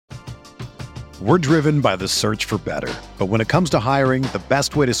We're driven by the search for better. But when it comes to hiring, the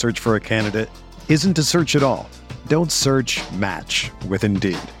best way to search for a candidate isn't to search at all. Don't search, match with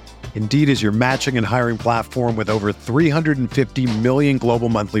Indeed. Indeed is your matching and hiring platform with over 350 million global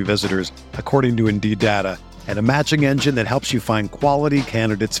monthly visitors, according to Indeed data, and a matching engine that helps you find quality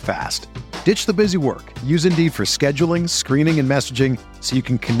candidates fast. Ditch the busy work. Use Indeed for scheduling, screening, and messaging so you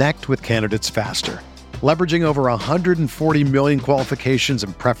can connect with candidates faster. Leveraging over 140 million qualifications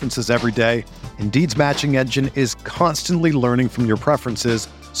and preferences every day, Indeed's matching engine is constantly learning from your preferences,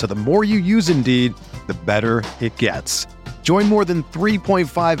 so the more you use Indeed, the better it gets. Join more than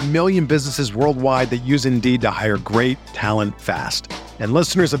 3.5 million businesses worldwide that use Indeed to hire great talent fast. And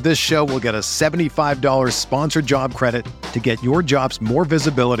listeners of this show will get a $75 sponsored job credit to get your jobs more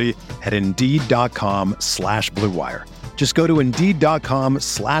visibility at Indeed.com/Blue Wire. Just go to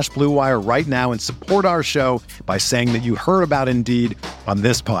Indeed.com/Blue Wire right now and support our show by saying that you heard about Indeed on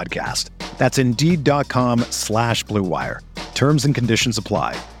this podcast. That's Indeed.com/Blue Wire. Terms and conditions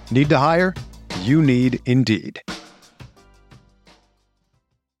apply. Need to hire? You need Indeed.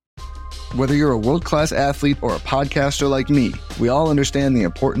 Whether you're a world-class athlete or a podcaster like me, we all understand the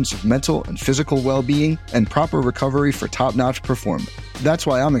importance of mental and physical well-being and proper recovery for top-notch performance. That's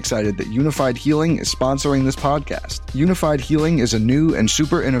why I'm excited that Unified Healing is sponsoring this podcast. Unified Healing is a new and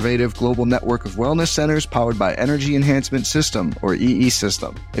super innovative global network of wellness centers powered by Energy Enhancement System, or EE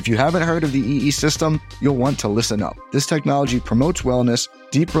System. If you haven't heard of the EE System, you'll want to listen up. This technology promotes wellness,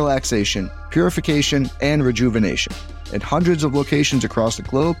 deep relaxation, purification, and rejuvenation. At hundreds of locations across the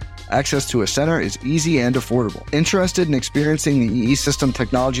globe, access to a center is easy and affordable. Interested in experiencing the EE System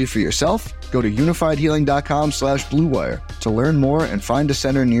technology for yourself? Go to unifiedhealing.com/Blue Wire to learn more and find a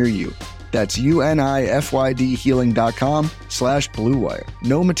center near you. That's UNIFYDhealing.com/Blue Wire.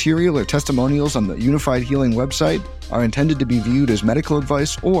 No material or testimonials on the Unified Healing website are intended to be viewed as medical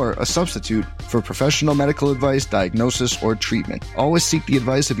advice or a substitute for professional medical advice, diagnosis, or treatment. Always seek the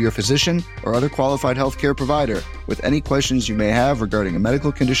advice of your physician or other qualified healthcare provider with any questions you may have regarding a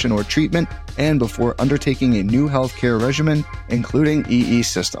medical condition or treatment and before undertaking a new healthcare regimen, including EE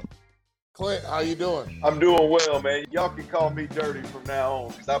System. Clint, how you doing? I'm doing well, man. Y'all can call me Dirty from now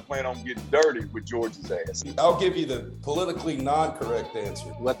on because I plan on getting dirty with George's ass. I'll give you the politically non-correct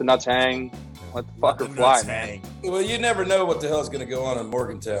answer. Let the nuts hang. Let the fucker fly, man. Well, you never know what the hell's going to go on in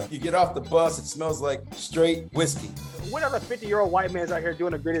Morgantown. You get off the bus, it smells like straight whiskey. Whatever 50-year-old white man's out here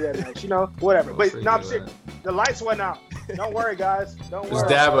doing a gritty that night, whatever. But no, I'm serious. The lights went out. Don't worry, guys. Don't worry.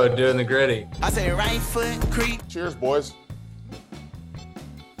 It's Dabo doing the gritty. I say right foot creep. Cheers, boys.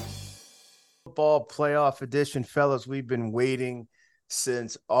 Football playoff edition, fellas. We've been waiting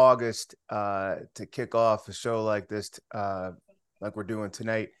since August to kick off a show like this, like we're doing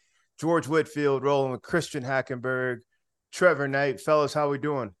tonight. George Whitfield rolling with Christian Hackenberg, Trevor Knight. Fellas, how we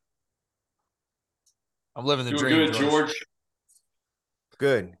doing? I'm living the dream. Good, George.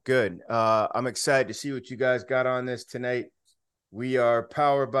 Good. I'm excited to see what you guys got on this tonight. We are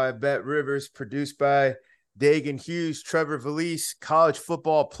powered by Bet Rivers, produced by Dagan Hughes, Trevor Valise, college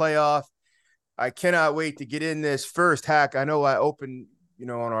football playoff. I cannot wait to get in this first. Hack, I know I opened,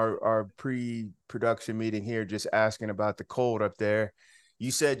 on our pre-production meeting here just asking about the cold up there. You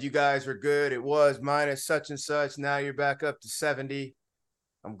said you guys were good. It was minus such and such. Now you're back up to 70.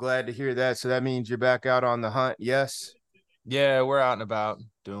 I'm glad to hear that. So that means you're back out on the hunt, yes? Yeah, we're out and about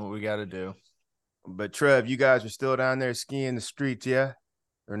doing what we got to do. But, Trev, you guys are still down there skiing the streets, yeah?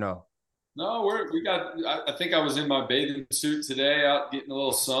 Or no? No, I think I was in my bathing suit today out getting a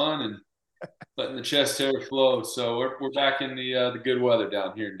little sun and letting the chest hair flow. So we're back in the good weather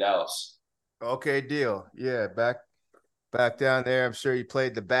down here in Dallas. Okay, deal. Yeah, back down there. I'm sure you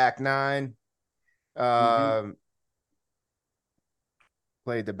played the back nine. Played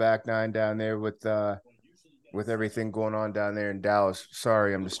the back nine down there with everything going on down there in Dallas.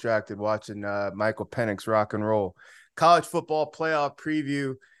 Sorry, I'm distracted watching Michael Penix rock and roll. College football playoff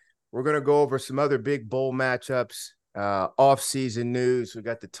preview. We're going to go over some other big bowl matchups. Off-season news. We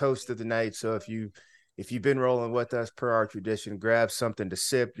got the toast of the night. So if you've been rolling with us per our tradition, grab something to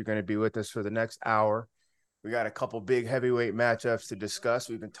sip. You're going to be with us for the next hour. We got a couple big heavyweight matchups to discuss.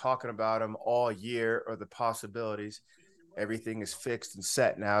 We've been talking about them all year, or the possibilities. Everything is fixed and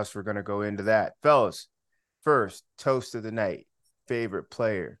set now, so we're going to go into that. Fellas, first, toast of the night. Favorite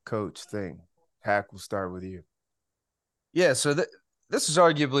player, coach, thing. Hack, we'll start with you. Yeah, so this is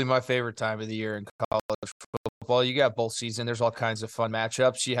arguably my favorite time of the year in college football. You got bowl season. There's all kinds of fun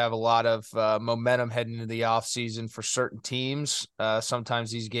matchups. You have a lot of momentum heading into the offseason for certain teams.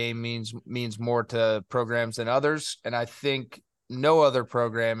 Sometimes these games means more to programs than others. And I think no other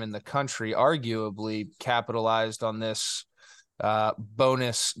program in the country arguably capitalized on this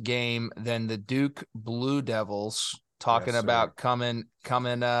bonus game than the Duke Blue Devils. Talking about coming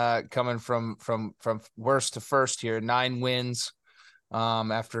from worst to first here. 9 wins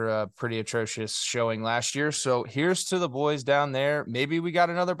after a pretty atrocious showing last year. So here's to the boys down there. Maybe we got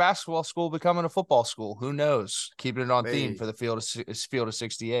another basketball school becoming a football school. Who knows? Keeping it on theme for the field of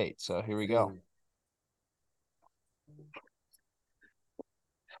 68. So here we go.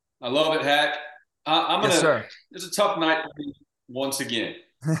 I love it, Hack. I'm gonna. Yes, sir. It's a tough night for me once again.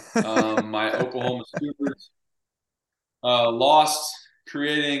 My Oklahoma Sooners lost,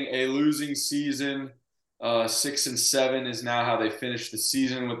 creating a losing season. 6-7 is now how they finished the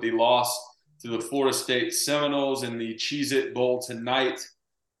season with the loss to the Florida State Seminoles in the Cheez-It Bowl tonight.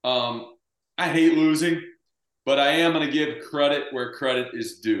 I hate losing, but I am going to give credit where credit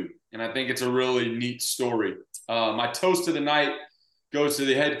is due. And I think it's a really neat story. My toast of the night goes to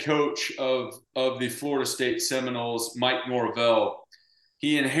the head coach of the Florida State Seminoles, Mike Norvell.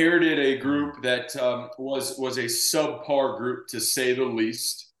 He inherited a group that was a subpar group, to say the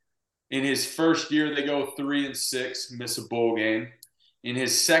least. In his first year, they go 3-6, miss a bowl game. In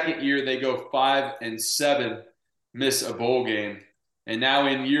his second year, they go 5-7, miss a bowl game. And now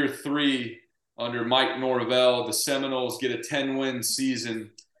in year 3, under Mike Norvell, the Seminoles get a 10-win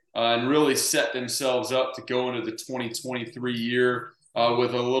season and really set themselves up to go into the 2023 year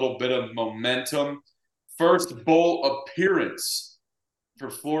with a little bit of momentum. First bowl appearance for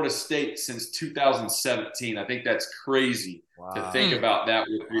Florida State since 2017. I think that's crazy to think about that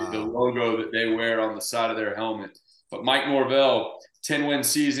with the logo that they wear on the side of their helmet. But Mike Norvell, 10-win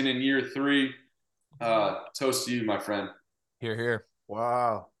season in year 3. Toast to you, my friend. Hear, hear.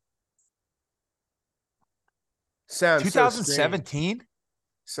 Wow. Sounds 2017?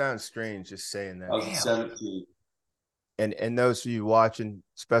 Sounds strange just saying that. 2017. And those of you watching,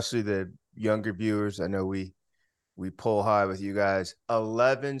 especially the younger viewers, I know we pull high with you guys.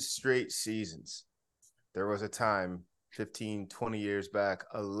 11 straight seasons. There was a time 15, 20 years back,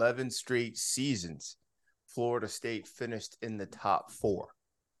 11 straight seasons, Florida State finished in the top 4.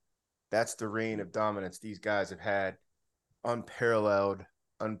 That's the reign of dominance these guys have had, unparalleled,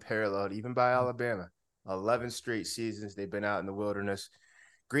 even by Alabama. 11 straight seasons they've been out in the wilderness.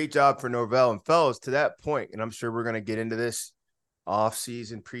 Great job for Norvell. And fellas, to that point, and I'm sure we're going to get into this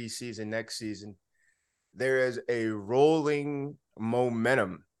off-season, preseason, next season, there is a rolling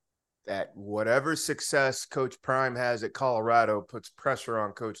momentum that whatever success Coach Prime has at Colorado puts pressure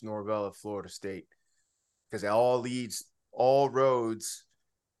on Coach Norvell at Florida State, because all roads,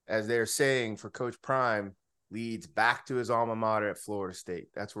 as they're saying for Coach Prime, leads back to his alma mater at Florida State.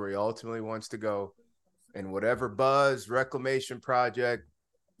 That's where he ultimately wants to go. And whatever buzz, reclamation project,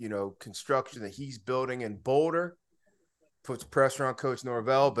 construction that he's building in Boulder puts pressure on Coach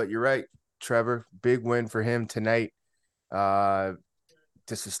Norvell. But you're right, Trevor, big win for him tonight to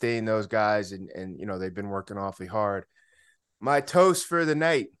sustain those guys. And they've been working awfully hard. My toast for the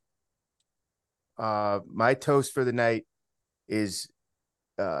night is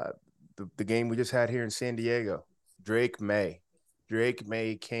the game we just had here in San Diego. Drake May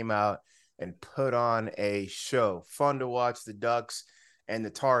came out and put on a show. Fun to watch the Ducks and the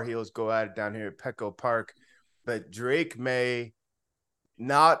Tar Heels go at it down here at Petco Park. But Drake May,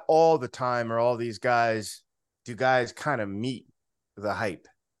 not all the time are all these guys, do guys kind of meet the hype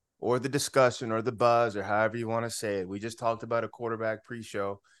or the discussion or the buzz or however you want to say it. We just talked about a quarterback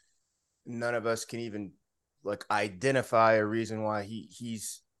pre-show. None of us can even identify a reason why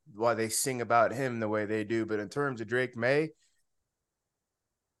why they sing about him the way they do. But in terms of Drake May,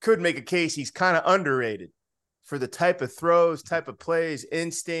 could make a case he's kind of underrated for the type of throws, type of plays,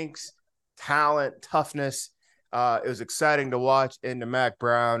 instincts, talent, toughness. It was exciting to watch into Mac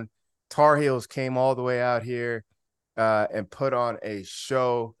Brown. Tar Heels came all the way out here and put on a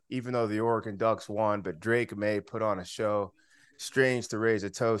show, even though the Oregon Ducks won. But Drake May put on a show. Strange to raise a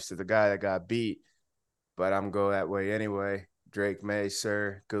toast to the guy that got beat, but I'm going that way anyway. Drake May,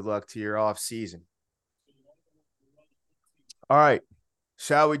 sir, good luck to your off season. All right,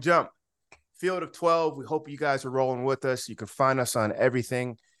 shall we jump? Field of 12. We hope you guys are rolling with us. You can find us on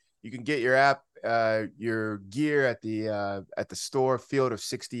everything. You can get your app, your gear at the store,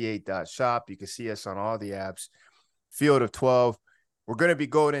 fieldof68.shop. You can see us on all the apps. Field of 12. We're going to be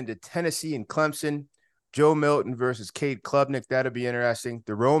going into Tennessee and Clemson. Joe Milton versus Cade Klubnik. That'll be interesting.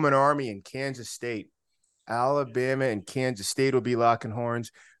 The Roman Army and Kansas State. Alabama and Kansas State will be locking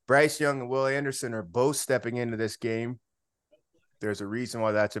horns. Bryce Young and Will Anderson are both stepping into this game. There's a reason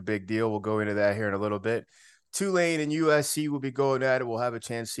why that's a big deal. We'll go into that here in a little bit. Tulane and USC will be going at it. We'll have a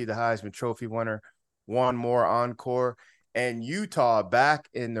chance to see the Heisman Trophy winner. One more encore. And Utah back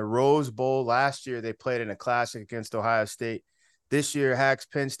in the Rose Bowl. Last year, they played in a classic against Ohio State. This year, Hacks,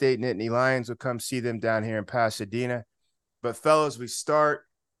 Penn State, Nittany Lions will come see them down here in Pasadena. But, fellas, we start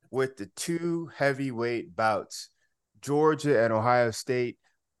with the two heavyweight bouts, Georgia and Ohio State.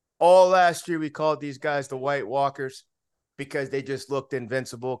 All last year, we called these guys the White Walkers because they just looked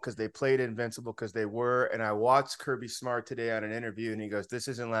invincible, because they played invincible, because they were. And I watched Kirby Smart today on an interview, and he goes, this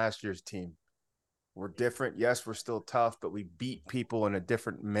isn't last year's team. We're different. Yes, we're still tough, but we beat people in a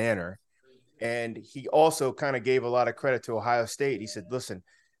different manner. And he also kind of gave a lot of credit to Ohio State. He said, listen,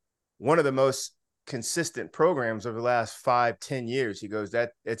 one of the most consistent programs over the last 5-10 years. He goes,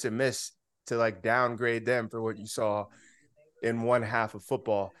 that it's a miss to like downgrade them for what you saw in one half of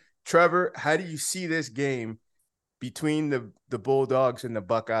football. Trevor, how do you see this game between the Bulldogs and the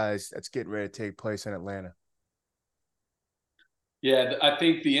Buckeyes that's getting ready to take place in Atlanta? Yeah, I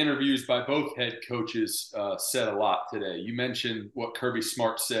think the interviews by both head coaches said a lot today. You mentioned what Kirby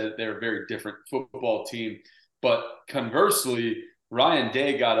Smart said. They're a very different football team. But conversely, Ryan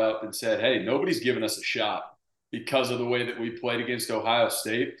Day got up and said, hey, nobody's giving us a shot because of the way that we played against Ohio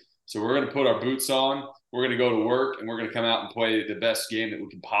State. So we're going to put our boots on, we're going to go to work, and we're going to come out and play the best game that we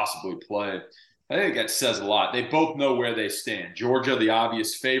can possibly play. I think that says a lot. They both know where they stand. Georgia, the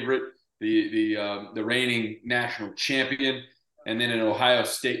obvious favorite, the reigning national champion, and then an Ohio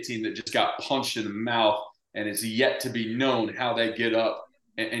State team that just got punched in the mouth and is yet to be known how they get up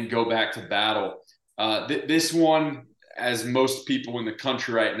and go back to battle. This one, as most people in the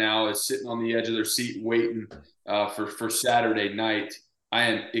country right now, is sitting on the edge of their seat waiting for Saturday night. I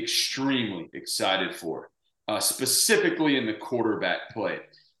am extremely excited for, specifically in the quarterback play.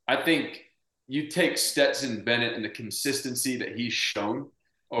 I think you take Stetson Bennett and the consistency that he's shown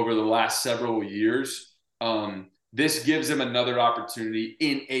over the last several years. This gives him another opportunity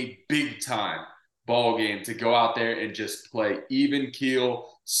in a big-time ball game to go out there and just play even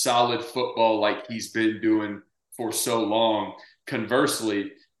keel, solid football like he's been doing for so long.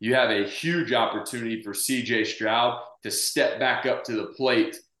 Conversely, you have a huge opportunity for C.J. Stroud to step back up to the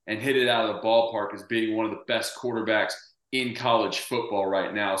plate and hit it out of the ballpark as being one of the best quarterbacks in college football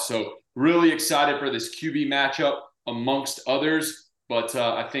right now. So really excited for this QB matchup amongst others. But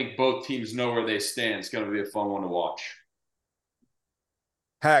I think both teams know where they stand. It's going to be a fun one to watch.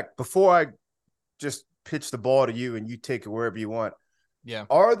 Hack, before I just pitch the ball to you and you take it wherever you want. Yeah.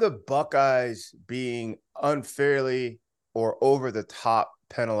 Are the Buckeyes being unfairly or over the top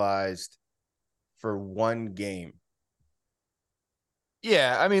penalized for one game?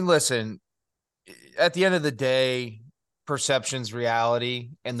 Yeah. I mean, listen, at the end of the day, perception's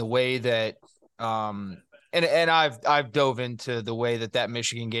reality, and the way that, and I've dove into the way that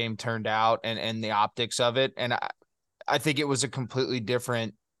Michigan game turned out and the optics of it. And I think it was a completely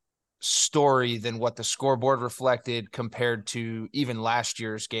different story than what the scoreboard reflected compared to even last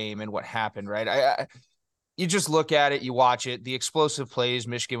year's game and what happened, right? You just look at it, you watch it, the explosive plays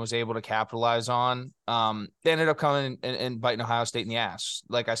Michigan was able to capitalize on. They ended up coming and biting Ohio State in the ass.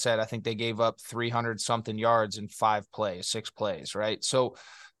 Like I said, I think they gave up 300 something yards in 6 plays, right? So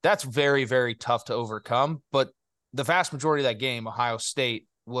that's very, very tough to overcome. But the vast majority of that game, Ohio State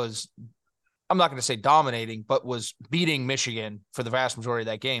was, I'm not going to say dominating, but was beating Michigan for the vast majority of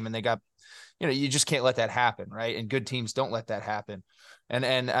that game. And they got, you just can't let that happen, right? And good teams don't let that happen.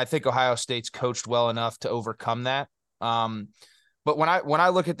 And I think Ohio State's coached well enough to overcome that. But when I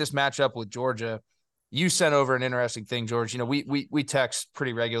look at this matchup with Georgia, you sent over an interesting thing, George. We text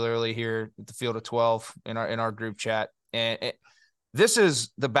pretty regularly here at the Field of 12 in our group chat. And this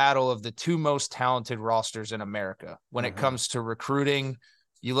is the battle of the two most talented rosters in America when it comes to recruiting.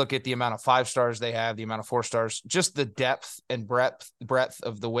 You look at the amount of 5 stars they have, the amount of 4 stars, just the depth and breadth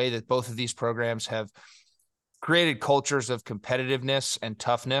of the way that both of these programs have created cultures of competitiveness and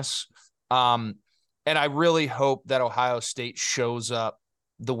toughness. And I really hope that Ohio State shows up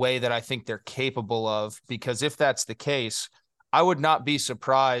the way that I think they're capable of, because if that's the case, I would not be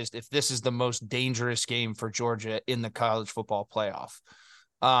surprised if this is the most dangerous game for Georgia in the college football playoff.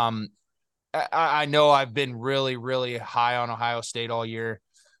 I know I've been really, really high on Ohio State all year.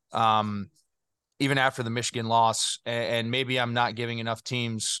 Even after the Michigan loss, and maybe I'm not giving enough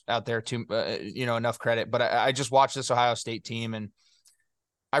teams out there to, enough credit, but I just watched this Ohio State team, and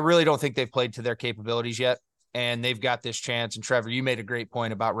I really don't think they've played to their capabilities yet. And they've got this chance. And Trevor, you made a great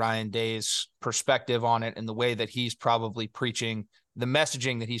point about Ryan Day's perspective on it and the way that he's probably preaching, the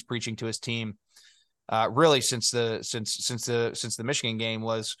messaging that he's preaching to his team, really since the Michigan game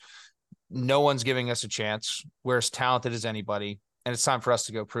was, no one's giving us a chance. We're as talented as anybody, and it's time for us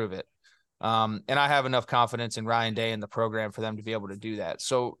to go prove it. And I have enough confidence in Ryan Day and the program for them to be able to do that.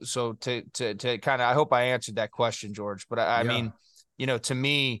 So to kind of, I hope I answered that question, George, but I mean, to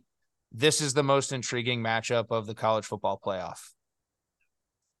me, this is the most intriguing matchup of the college football playoff.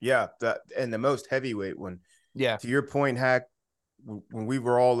 Yeah, and the most heavyweight one. Yeah. To your point, Hack, when we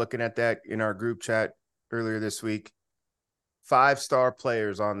were all looking at that in our group chat earlier this week, 5-star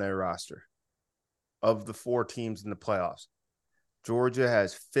players on their roster of the 4 teams in the playoffs. Georgia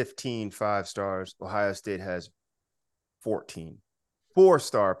has 15 5-stars. Ohio State has 14.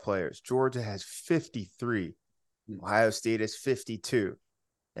 4-star players. Georgia has 53. Ohio State has 52.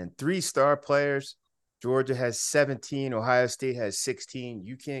 And 3-star players, Georgia has 17. Ohio State has 16.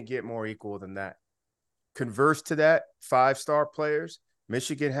 You can't get more equal than that. Converse to that, 5-star players,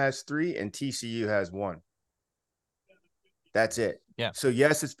 Michigan has 3 and TCU has 1. That's it. Yeah. So,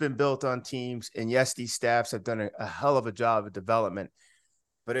 yes, it's been built on teams. And, yes, these staffs have done a hell of a job of development.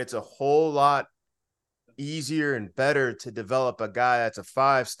 But it's a whole lot easier and better to develop a guy that's a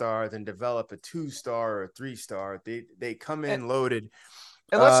 5-star than develop a 2-star or a 3-star. They come in loaded.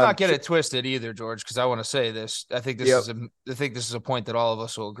 And let's not get it twisted either, George, because I want to say this. I think this is a point that all of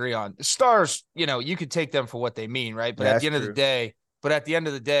us will agree on. Stars, you could take them for what they mean, right? But at the end of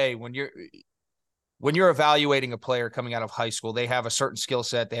the day, when you're evaluating a player coming out of high school, they have a certain skill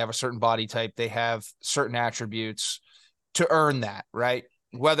set, they have a certain body type, they have certain attributes to earn that, right?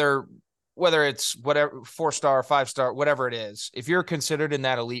 Whether it's whatever 4-star, 5-star, whatever it is, if you're considered in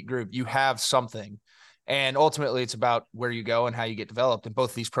that elite group, you have something. And ultimately, it's about where you go and how you get developed. And both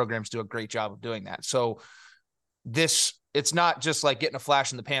of these programs do a great job of doing that. So it's not just like getting a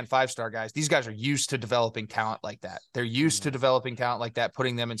flash in the pan 5-star guys. These guys are used to developing talent like that. They're used to developing talent like that,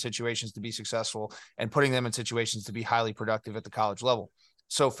 putting them in situations to be successful and putting them in situations to be highly productive at the college level.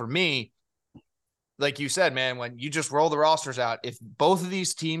 So for me, like you said, man, when you just roll the rosters out, if both of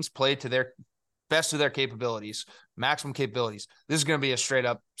these teams play to their best of their capabilities, maximum capabilities, this is going to be a straight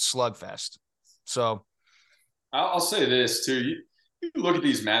up slugfest. So I'll say this too. You look at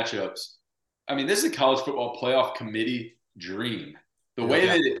these matchups. I mean, this is a college football playoff committee dream. The way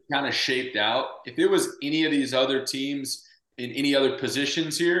that it kind of shaped out, if it was any of these other teams in any other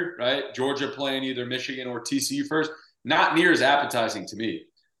positions here, right? Georgia playing either Michigan or TCU first, not near as appetizing to me.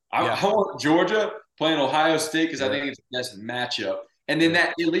 I want Georgia playing Ohio State because I think it's the best matchup. And then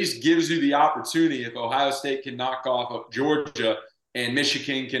that at least gives you the opportunity if Ohio State can knock off Georgia and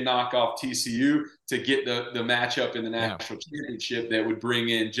Michigan can knock off TCU to get the matchup in the national championship that would bring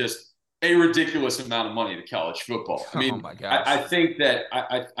in just a ridiculous amount of money to college football. I mean, I think that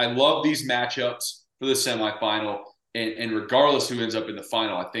I love these matchups for the semifinal, and regardless who ends up in the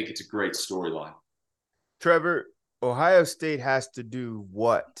final, I think it's a great storyline. Trevor, Ohio State has to do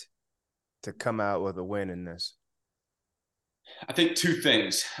what to come out with a win in this? I think 2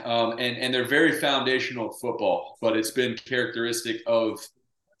 things, and they're very foundational football, but it's been characteristic of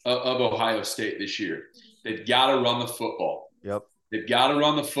Ohio State this year. They've got to run the football. Yep. They've got to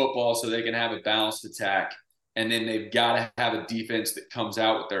run the football so they can have a balanced attack, and then they've got to have a defense that comes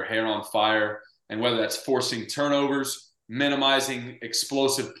out with their hair on fire, and whether that's forcing turnovers, minimizing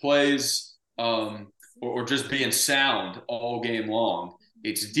explosive plays, or just being sound all game long.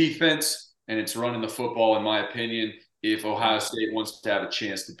 It's defense and it's running the football, in my opinion, if Ohio State wants to have a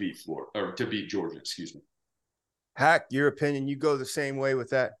chance to beat Georgia, excuse me. Hack, your opinion, you go the same way with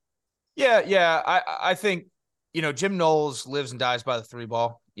that? Yeah. I think, Jim Knowles lives and dies by the 3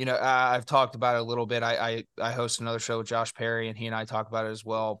 ball. I've talked about it a little bit. I host another show with Josh Perry, and he and I talk about it as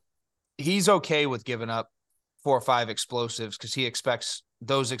well. He's okay with giving up 4 or 5 explosives because he expects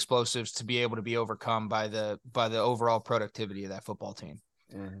those explosives to be able to be overcome by the overall productivity of that football team.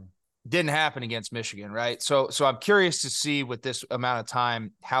 Mm-hmm. Didn't happen against Michigan, right? So I'm curious to see with this amount of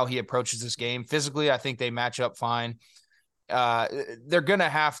time how he approaches this game. Physically, I think they match up fine. They're going to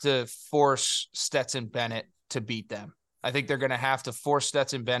have to force Stetson Bennett to beat them. I think they're going to have to force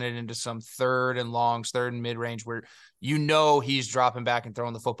Stetson Bennett into some third and longs, third and mid-range where he's dropping back and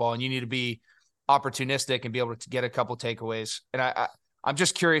throwing the football, and you need to be opportunistic and be able to get a couple takeaways. And I'm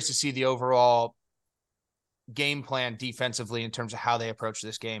just curious to see the overall game plan defensively in terms of how they approach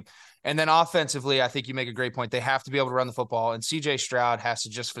this game. And then offensively, I think you make a great point. They have to be able to run the football, and CJ Stroud has to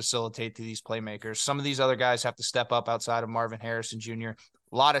just facilitate to these playmakers. Some of these other guys have to step up outside of Marvin Harrison Jr.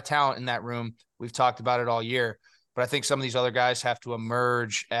 A lot of talent in that room. We've talked about it all year, but I think some of these other guys have to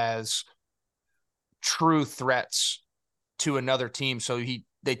emerge as true threats to another team. So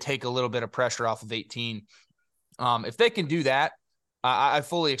they take a little bit of pressure off of 18. If they can do that, I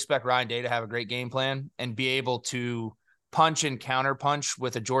fully expect Ryan Day to have a great game plan and be able to punch and counter punch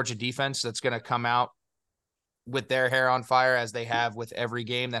with a Georgia defense that's going to come out with their hair on fire, as they have with every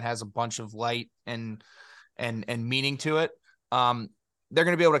game that has a bunch of light and meaning to it. They're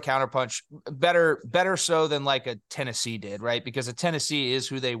going to be able to counter punch better so than like a Tennessee did, right? Because a Tennessee is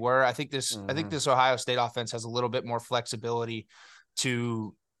who they were. I think this Ohio State offense has a little bit more flexibility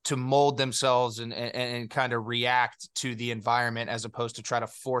to to mold themselves and kind of react to the environment as opposed to try to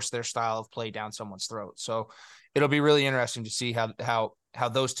force their style of play down someone's throat. So it'll be really interesting to see how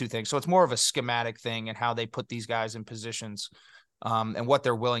those two things. So it's more of a schematic thing and how they put these guys in positions and what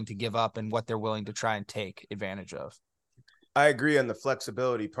they're willing to give up and what they're willing to try and take advantage of. I agree on the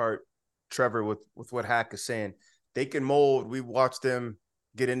flexibility part, Trevor, with what Hack is saying. They can mold. We watched them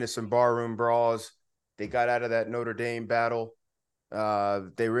get into some barroom brawls. They got out of that Notre Dame battle.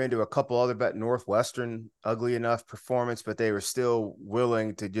 They were into a couple other Northwestern, ugly enough performance, but they were still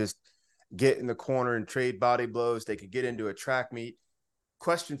willing to just get in the corner and trade body blows. They could get into a track meet.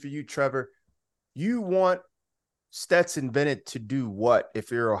 Question for you, Trevor. You want Stetson Bennett to do what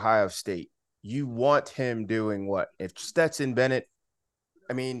if you're Ohio State? You want him doing what? If Stetson Bennett,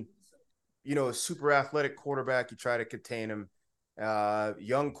 I mean, a super athletic quarterback, you try to contain him.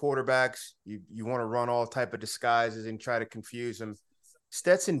 Young quarterbacks, you want to run all type of disguises and try to confuse them.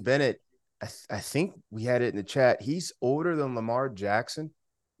 Stetson Bennett, I think we had it in the chat. He's older than Lamar Jackson.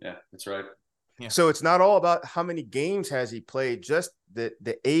 Yeah, that's right. Yeah. So it's not all about how many games has he played, just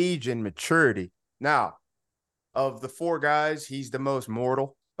the age and maturity. Now, of the four guys, he's the most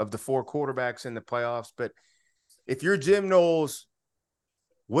mortal of the four quarterbacks in the playoffs. But if you're Jim Knowles,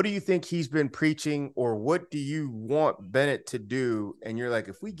 what do you think he's been preaching, or what do you want Bennett to do? And you're like,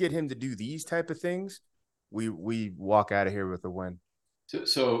 if we get him to do these type of things, we walk out of here with a win.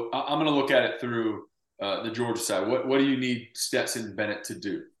 So I'm going to look at it through the Georgia side. What do you need Stetson Bennett to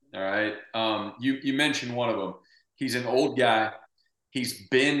do? All right. You mentioned one of them. He's an old guy. He's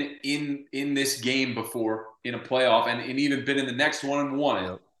been in this game before in a playoff and even been in the next one and won it.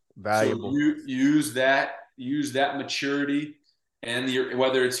 Yep. Valuable. So you use that maturity and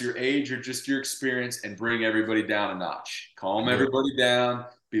whether it's your age or just your experience, and bring everybody down a notch. Calm everybody down.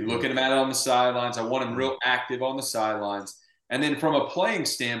 Be looking at it on the sidelines. I want him real active on the sidelines. And then from a playing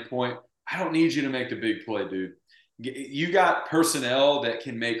standpoint, I don't need you to make the big play, dude. You got personnel that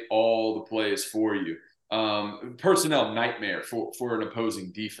can make all the plays for you. Personnel nightmare for an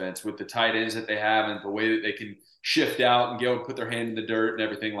opposing defense with the tight ends that they have and the way that they can shift out and go and put their hand in the dirt and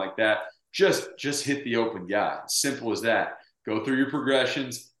everything like that. Just hit the open guy. Simple as that. Go through your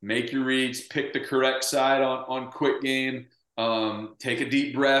progressions, make your reads, pick the correct side on quick game, take a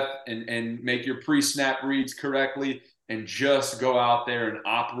deep breath and make your pre-snap reads correctly, and just go out there and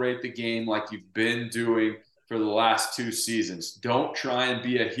operate the game like you've been doing for the last 2 seasons. Don't try and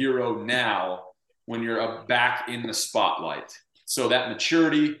be a hero now when you're back in the spotlight. So that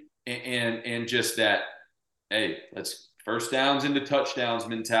maturity and just that, hey, let's first downs into touchdowns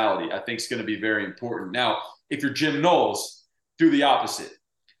mentality, I think is going to be very important. Now, if you're Jim Knowles, do the opposite.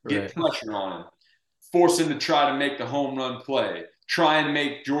 Get pressure on him. Force him to try to make the home run play. Try and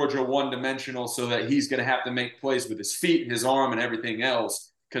make Georgia one-dimensional so that he's going to have to make plays with his feet, his arm, and everything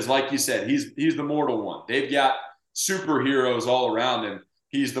else. Because like you said, he's the mortal one. They've got superheroes all around him.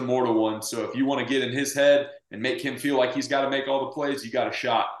 He's the mortal one. So if you want to get in his head and make him feel like he's got to make all the plays, you got a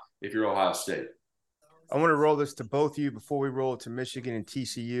shot if you're Ohio State. I want to roll this to both of you before we roll to Michigan and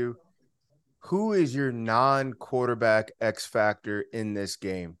TCU. Who is your non-quarterback X factor in this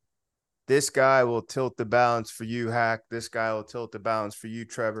game? This guy will tilt the balance for you, Hack. This guy will tilt the balance for you,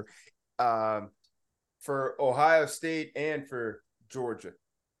 Trevor. For Ohio State and for Georgia.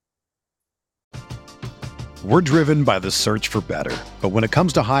 We're driven by the search for better. But when it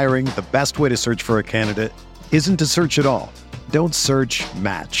comes to hiring, the best way to search for a candidate isn't to search at all. Don't search,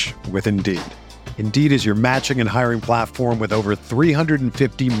 match with Indeed. Indeed is your matching and hiring platform with over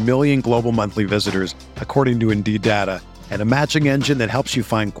 350 million global monthly visitors, according to Indeed data, and a matching engine that helps you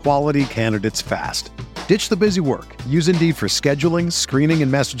find quality candidates fast. Ditch the busy work. Use Indeed for scheduling, screening,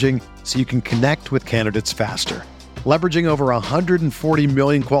 and messaging so you can connect with candidates faster. Leveraging over 140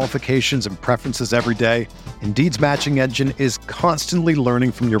 million qualifications and preferences every day, Indeed's matching engine is constantly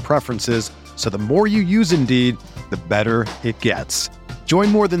learning from your preferences, so the more you use Indeed, the better it gets. Join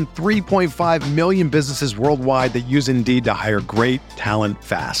more than 3.5 million businesses worldwide that use Indeed to hire great talent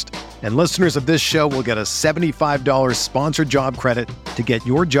fast. And listeners of this show will get a $75 sponsored job credit to get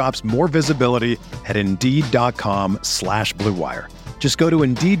your jobs more visibility at Indeed.com/Blue Wire. Just go to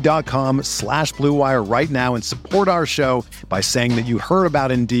Indeed.com/Blue Wire right now and support our show by saying that you heard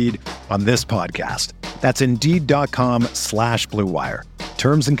about Indeed on this podcast. That's Indeed.com/Blue Wire.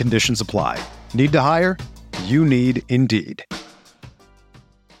 Terms and conditions apply. Need to hire? You need Indeed.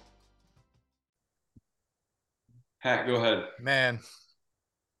 Hack, go ahead. Man.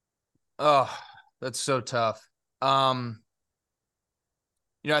 Oh, that's so tough. I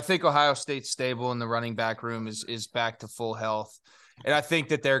think Ohio State's stable in the running back room is back to full health. And I think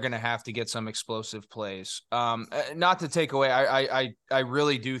that they're going to have to get some explosive plays. Not to take away, I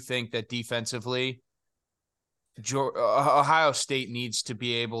really do think that defensively, Ohio State needs to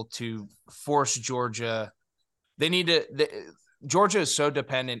be able to force Georgia. Georgia is so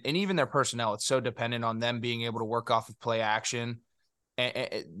dependent, and even their personnel, it's so dependent on them being able to work off of play action.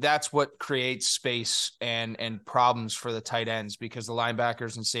 And that's what creates space and problems for the tight ends, because the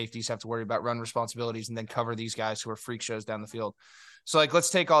linebackers and safeties have to worry about run responsibilities and then cover these guys who are freak shows down the field. So,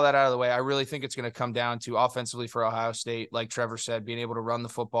 let's take all that out of the way. I really think it's going to come down to offensively for Ohio State, like Trevor said, being able to run the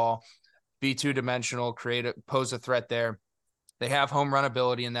football, be two-dimensional, pose a threat there. They have home run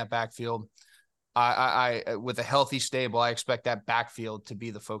ability in that backfield. I with a healthy stable, I expect that backfield to be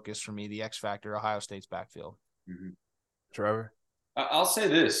the focus for me, the X factor, Ohio State's backfield. Mm-hmm. Trevor? I'll say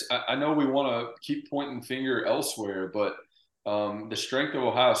this. I know we want to keep pointing the finger elsewhere, but the strength of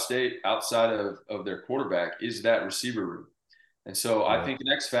Ohio State outside of their quarterback is that receiver room. And so I think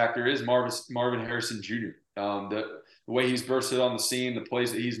the X factor is Marvin Harrison Jr. The way he's bursted on the scene, the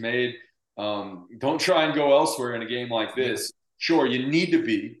plays that he's made. Don't try and go elsewhere in a game like this. Sure, you need to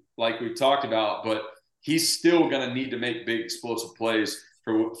be, like we've talked about, but he's still going to need to make big explosive plays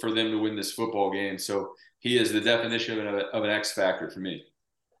for them to win this football game. So he is the definition of an X factor for me.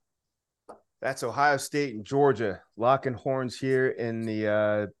 That's Ohio State and Georgia locking horns here in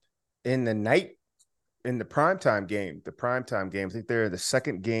the primetime game. The primetime game. I think they're the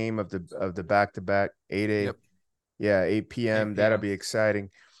second game of the back-to-back 8 p.m. 8 p.m. That'll be exciting.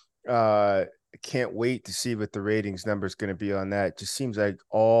 Can't wait to see what the ratings number is going to be on that. Just seems like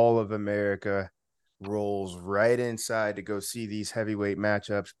all of America rolls right inside to go see these heavyweight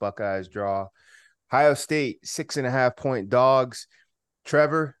matchups. Buckeyes draw. Ohio State 6.5-point dogs.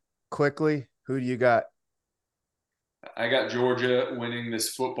 Trevor, quickly, who do you got? I got Georgia winning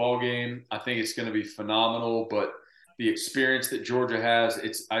this football game. I think it's going to be phenomenal, but the experience that Georgia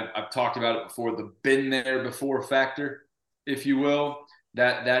has, I've talked about it before, the been there before factor, if you will.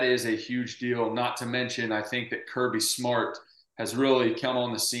 That is a huge deal. Not to mention, I think that Kirby Smart has really come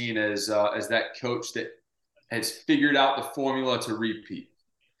on the scene as that coach that has figured out the formula to repeat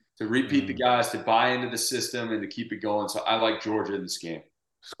the guys, to buy into the system and to keep it going. So I like Georgia in this game.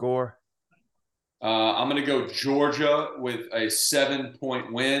 Score? I'm going to go Georgia with a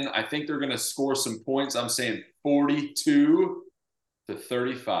 7-point win. I think they're going to score some points. I'm saying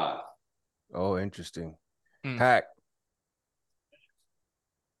 42-35. Oh, interesting. Hack.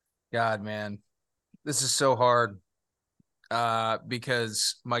 God, man, this is so hard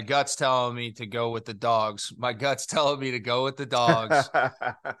because my gut's telling me to go with the dogs. My gut's telling me to go with the dogs.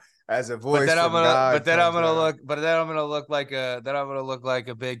 As a voice, but then I'm gonna look like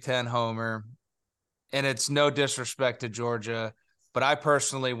a Big Ten homer. And it's no disrespect to Georgia, but I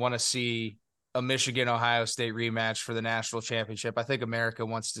personally want to see a Michigan-Ohio State rematch for the national championship. I think America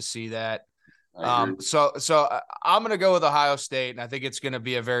wants to see that. So I'm going to go with Ohio State, and I think it's going to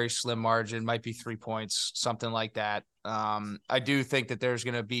be a very slim margin, might be 3 points, something like that. I do think that there's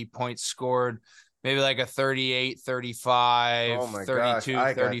going to be points scored, maybe like a 38-35,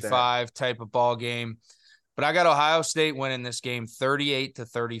 32-35 type of ball game. But I got Ohio State winning this game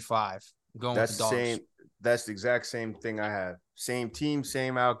 38-35. I'm going with the dogs. That's the exact same thing I have. Same team,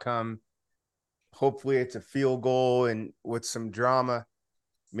 same outcome. Hopefully it's a field goal and with some drama.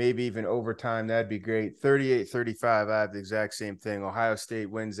 Maybe even overtime. That'd be great. 38-35. I have the exact same thing. Ohio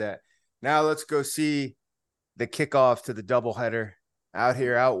State wins that. Now let's go see the kickoff to the doubleheader out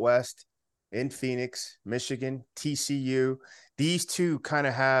here out west in Phoenix, Michigan, TCU. These two kind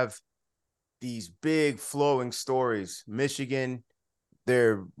of have these big flowing stories. Michigan,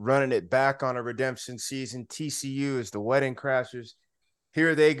 they're running it back on a redemption season. TCU is the Wedding Crashers.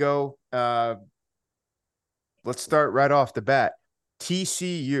 Here they go. Let's start right off the bat.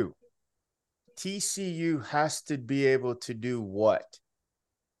 TCU has to be able to do what?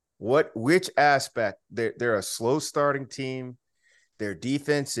 Which aspect? They're a slow starting team. Their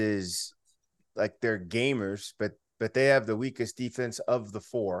defense is like they're gamers, but they have the weakest defense of the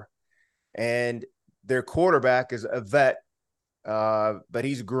four. And their quarterback is a vet, but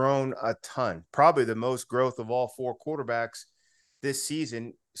he's grown a ton. Probably the most growth of all four quarterbacks this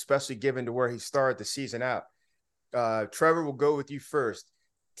season, especially given to where he started the season out. Trevor, will go with you first.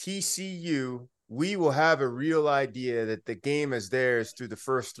 TCU, we will have a real idea that the game is theirs through the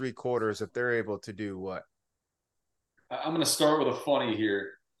first three quarters if they're able to do what? I'm going to start with a funny here.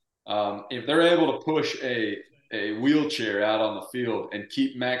 If they're able to push a wheelchair out on the field and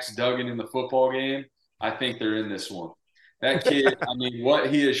keep Max Duggan in the football game, I think they're in this one. That kid, I mean, what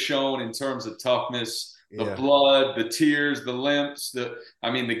he has shown in terms of toughness, The Yeah. blood, the tears, the limps.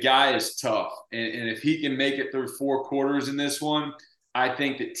 The guy is tough. And if he can make it through 4 quarters in this one, I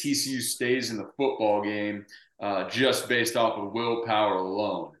think that TCU stays in the football game just based off of willpower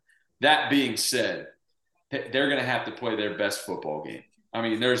alone. That being said, they're going to have to play their best football game. I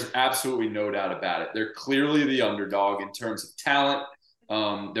mean, there's absolutely no doubt about it. They're clearly the underdog in terms of talent.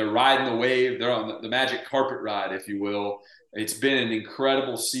 They're riding the wave. They're on the magic carpet ride, if you will. It's been an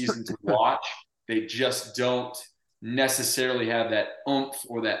incredible season to watch. They just don't necessarily have that oomph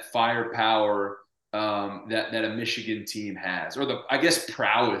or that firepower that a Michigan team has, or I guess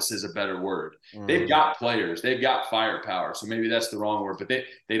prowess is a better word. They've got players, they've got firepower, so maybe that's the wrong word, but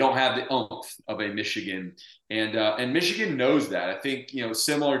they don't have the oomph of a Michigan, and Michigan knows that. I think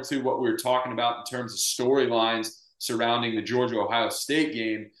similar to what we were talking about in terms of storylines surrounding the Georgia-Ohio State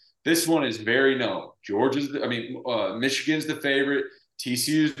game, this one is very known. Michigan's the favorite.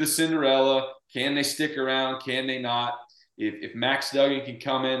 TCU's the Cinderella. Can they stick around? Can they not? If Max Duggan can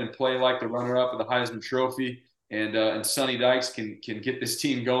come in and play like the runner-up of the Heisman Trophy, and Sonny Dykes can get this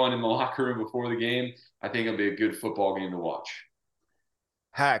team going in the locker room before the game, I think it'll be a good football game to watch.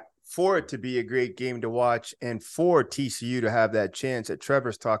 Hack, for it to be a great game to watch and for TCU to have that chance that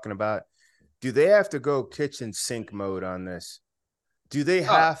Trevor's talking about, do they have to go kitchen sink mode on this? Do they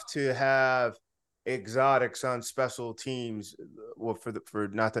have to have exotics on special teams? Well, for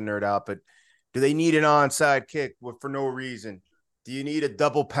not to nerd out, but do they need an onside kick for no reason? Do you need a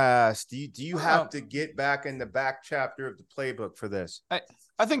double pass? Do you have to get back in the back chapter of the playbook for this?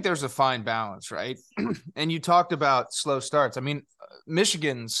 I think there's a fine balance, right? And you talked about slow starts. I mean,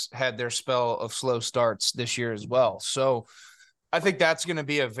 Michigan's had their spell of slow starts this year as well. So I think that's going to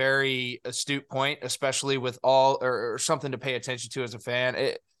be a very astute point, especially with or something to pay attention to as a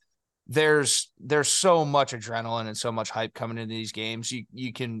fan. There's so much adrenaline and so much hype coming into these games.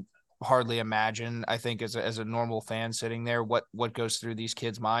 You can hardly imagine, I think, as a normal fan sitting there, what goes through these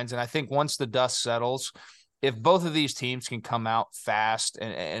kids' minds. And I think once the dust settles, if both of these teams can come out fast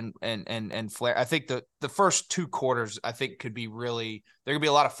and flare, I think the first 2 quarters, I think, could be really, there could be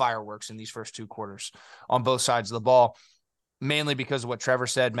a lot of fireworks in these first 2 quarters on both sides of the ball, mainly because of what Trevor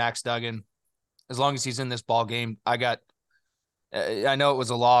said. Max Duggan, as long as he's in this ball game, I know it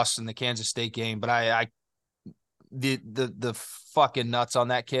was a loss in the Kansas State game, but the fucking nuts on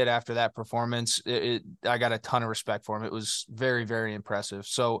that kid after that performance, I got a ton of respect for him. It was very, very impressive.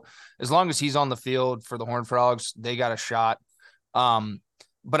 So as long as he's on the field for the Horned Frogs, they got a shot.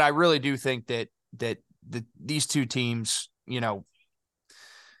 But I really do think that these two teams,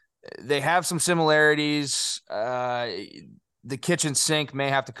 they have some similarities. The kitchen sink may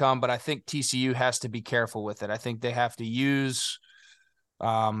have to come, but I think TCU has to be careful with it. I think they have to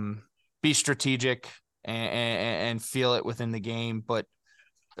be strategic and feel it within the game. But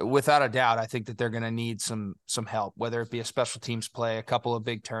without a doubt, I think that they're going to need some help, whether it be a special teams play, a couple of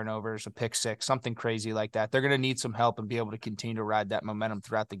big turnovers, a pick six, something crazy like that. They're going to need some help and be able to continue to ride that momentum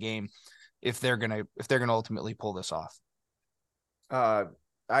throughout the game if they're going to ultimately pull this off. I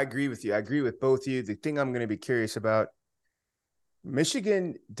agree with you. I agree with both of you. The thing I'm going to be curious about,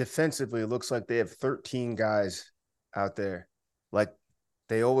 Michigan defensively looks like they have 13 guys out there. Like,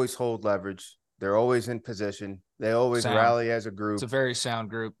 they always hold leverage. They're always in position. They always rally as a group. It's a very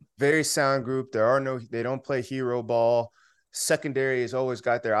sound group. Very sound group. They don't play hero ball. Secondary has always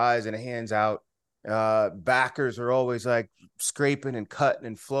got their eyes and hands out. Backers are always like scraping and cutting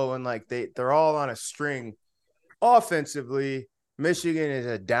and flowing. Like they're all on a string. Offensively, Michigan is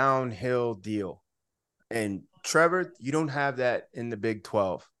a downhill deal. And Trevor, you don't have that in the Big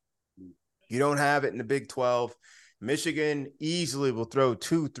 12. You don't have it in the Big 12. Michigan easily will throw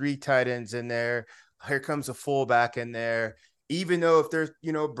 2-3 tight ends in there. Here comes a fullback in there. Even though if they're,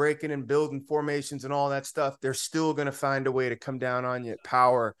 breaking and building formations and all that stuff, they're still going to find a way to come down on you at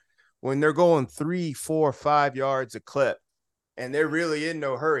power when they're going 3, 4, 5 yards a clip and they're really in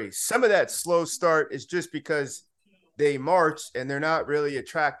no hurry. Some of that slow start is just because they march and they're not really a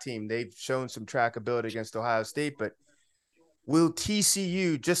track team. They've shown some track ability against Ohio State, but will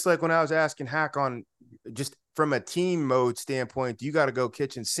TCU, just like when I was asking Hack on just from a team mode standpoint, you got to go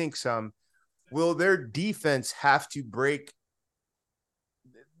kitchen sink some. Will their defense have to break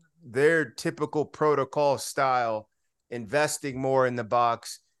their typical protocol style, investing more in the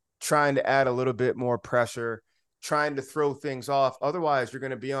box, trying to add a little bit more pressure, trying to throw things off? Otherwise, you're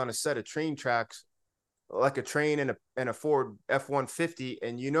going to be on a set of train tracks like a train in a Ford F-150,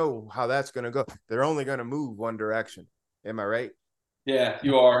 and you know how that's going to go. They're only going to move one direction. Am I right? Yeah,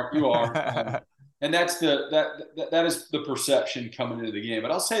 you are. And that is the perception coming into the game.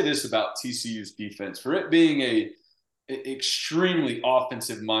 But I'll say this about TCU's defense. For it being extremely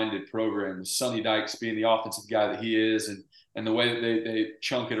offensive-minded program, with Sonny Dykes being the offensive guy that he is, and the way that they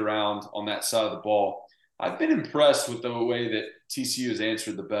chunk it around on that side of the ball. I've been impressed with the way that TCU has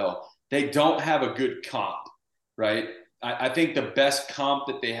answered the bell. They don't have a good comp, right? I think the best comp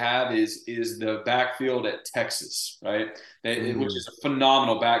that they have is the backfield at Texas, right? Which is a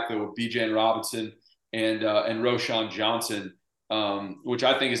phenomenal backfield with BJ and Robinson and Roshan Johnson, which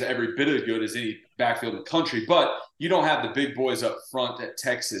I think is every bit as good as any backfield in the country. But you don't have the big boys up front at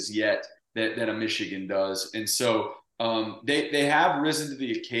Texas yet that a Michigan does. And so they have risen to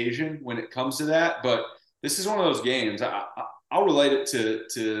the occasion when it comes to that. But this is one of those games. I'll relate it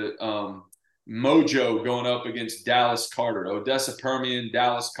to Mojo going up against Dallas Carter, Odessa Permian,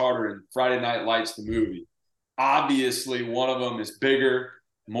 Dallas Carter, and Friday Night Lights, the movie. Obviously, one of them is bigger,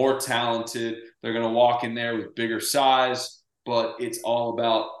 more talented. They're going to walk in there with bigger size, but it's all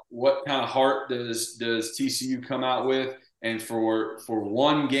about what kind of heart does TCU come out with, and for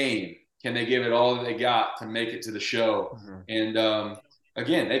one game, can they give it all that they got to make it to the show? And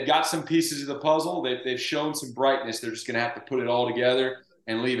again, they've got some pieces of the puzzle. They've shown some brightness. They're just going to have to put it all together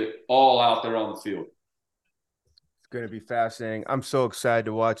and leave it all out there on the field. It's going to be fascinating. I'm so excited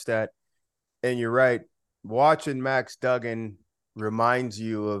to watch that. And you're right. Watching Max Duggan reminds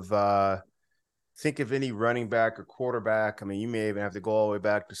you of think of any running back or quarterback. I mean, you may even have to go all the way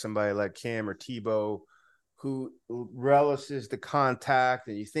back to somebody like Cam or Tebow, who relishes the contact,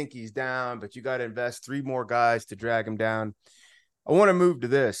 and you think he's down, but you got to invest 3 more guys to drag him down. I want to move to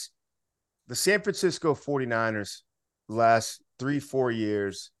this. The San Francisco 49ers last 3-4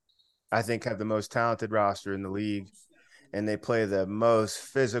 years, I think, have the most talented roster in the league, and they play the most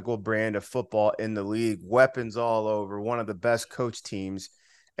physical brand of football in the league. Weapons all over, one of the best coach teams.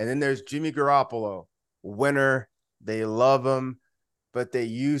 And then there's Jimmy Garoppolo, winner. They love him, but they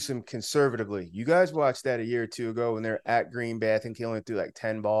use him conservatively. You guys watched that a year or two ago when they're at Green Bay. I think he only threw like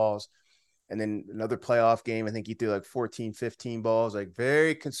 10 balls. And then another playoff game, I think he threw like 14, 15 balls, like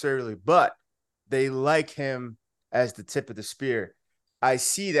very conservatively. But they like him as the tip of the spear. I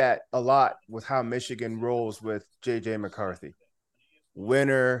see that a lot with how Michigan rolls with J.J. McCarthy.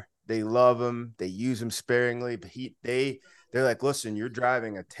 Winner, they love him. They use him sparingly, but they're like, listen, you're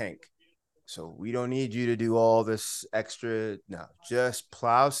driving a tank, so we don't need you to do all this extra. No, just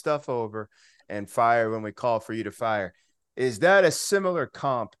plow stuff over and fire when we call for you to fire. Is that a similar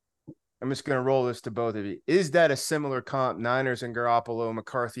comp? I'm just going to roll this to both of you. Is that a similar comp, Niners and Garoppolo,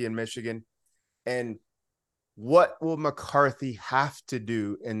 McCarthy and Michigan? And what will McCarthy have to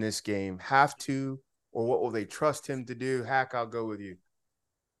do in this game? Have to, or what will they trust him to do? Hack, I'll go with you.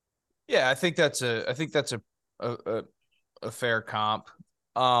 Yeah, I think that's a fair comp.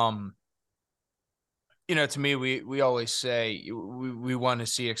 To me, we always say we want to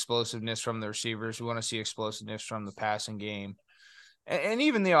see explosiveness from the receivers. We want to see explosiveness from the passing game. And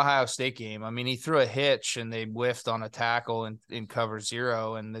even the Ohio State game, I mean, he threw a hitch and they whiffed on a tackle in cover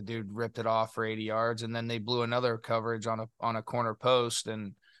 0, and the dude ripped it off for 80 yards. And then they blew another coverage on a corner post,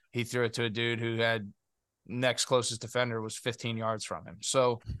 and he threw it to a dude who had next closest defender was 15 yards from him.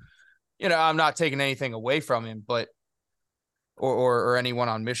 So, I'm not taking anything away from him, but or anyone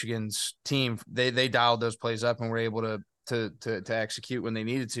on Michigan's team, they dialed those plays up and were able to execute when they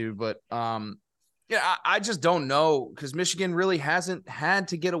needed to. But I just don't know, because Michigan really hasn't had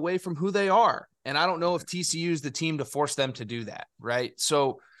to get away from who they are. And I don't know if TCU is the team to force them to do that, right?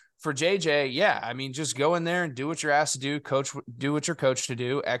 So for JJ, yeah, I mean, just go in there and do what you're asked to do, do what you're coached to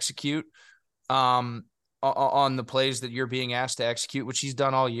do, execute on the plays that you're being asked to execute, which he's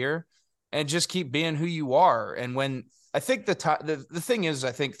done all year, and just keep being who you are. And when I think the thing is,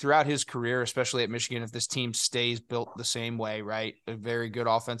 I think throughout his career, especially at Michigan, if this team stays built the same way, right, a very good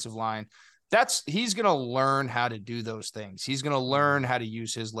offensive line, he's going to learn how to do those things. He's going to learn how to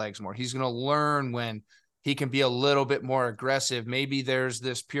use his legs more. He's going to learn when he can be a little bit more aggressive. Maybe there's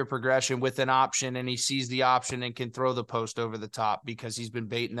this pure progression with an option, and he sees the option and can throw the post over the top because he's been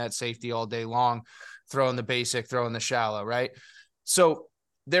baiting that safety all day long, throwing the basic, throwing the shallow, right? So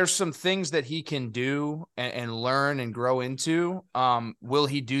there's some things that he can do and learn and grow into. Will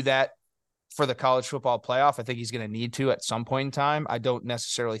he do that for the college football playoff? I think he's going to need to at some point in time. I don't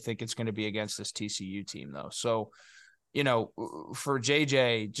necessarily think it's going to be against this TCU team, though. So, for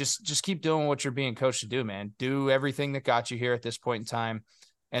JJ, just keep doing what you're being coached to do, man. Do everything that got you here at this point in time.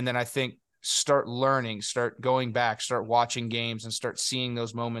 And then I think start learning, start going back, start watching games, and start seeing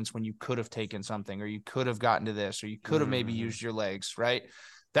those moments when you could have taken something, or you could have gotten to this, or you could have maybe used your legs, right?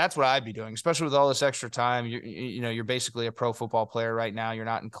 That's what I'd be doing, especially with all this extra time. You're basically a pro football player right now. You're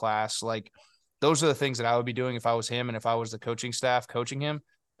not in class. Like, those are the things that I would be doing if I was him, and if I was the coaching staff coaching him.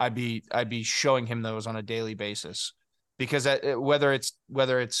 I'd be showing him those on a daily basis. because whether it's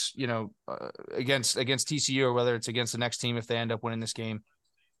against TCU or whether it's against the next team, if they end up winning this game,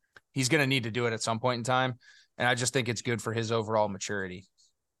 he's going to need to do it at some point in time. And I just think it's good for his overall maturity.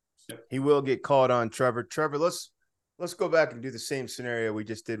 He will get called on, Trevor. Trevor, let's go back and do the same scenario we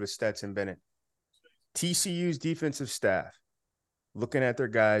just did with Stetson Bennett. TCU's defensive staff, looking at their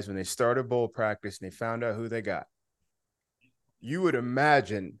guys when they started bowl practice and they found out who they got. You would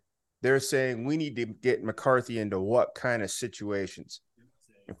imagine they're saying we need to get McCarthy into what kind of situations.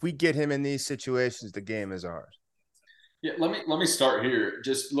 If we get him in these situations, the game is ours. Yeah, let me start here.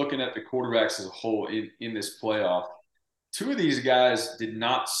 Just looking at the quarterbacks as a whole in this playoff, two of these guys did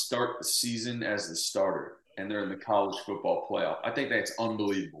not start the season as the starter, and they're in the college football playoff. I think that's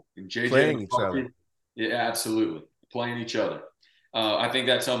unbelievable. And JJ playing McCarthy, each other. Yeah, absolutely, playing each other. I think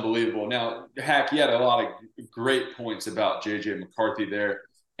that's unbelievable. Now, Hack, you had a lot of great points about JJ McCarthy there.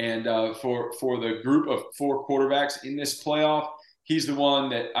 And for the group of four quarterbacks in this playoff, he's the one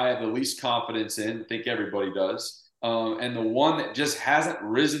that I have the least confidence in. I think everybody does. And the one that just hasn't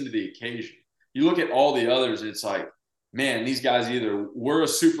risen to the occasion. You look at all the others, and it's like, man, these guys either were a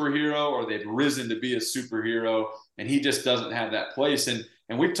superhero or they've risen to be a superhero, and he just doesn't have that place. And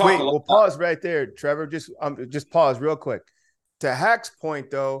we've talked a lot. We'll pause right there, Trevor. Just pause real quick. To Hack's point,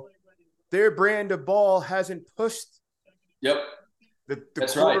 though, their brand of ball hasn't pushed the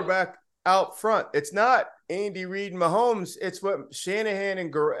That's quarterback right out front. It's not Andy Reid and Mahomes. It's what Shanahan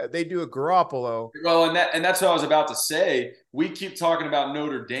and they do at Garoppolo. Well, and that's what I was about to say. We keep talking about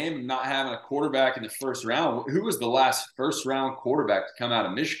Notre Dame not having a quarterback in the first round. Who was the last first-round quarterback to come out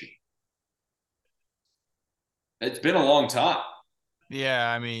of Michigan? It's been a long time.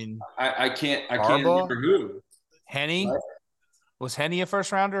 Yeah, I mean, I can't remember who. Henny. Right? Was Henny a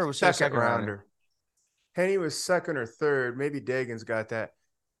first rounder or was he a second rounder? Henny was second or third. Maybe Dagan's got that.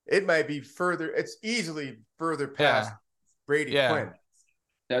 It might be further. It's easily further past Brady Quinn.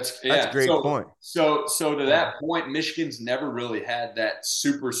 That's a great point. So to that point, Michigan's never really had that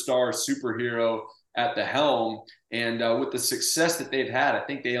superhero at the helm. And with the success that they've had, I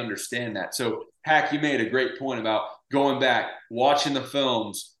think they understand that. So, Hack, you made a great point about going back, watching the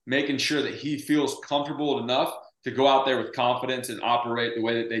films, making sure that he feels comfortable enough to go out there with confidence and operate the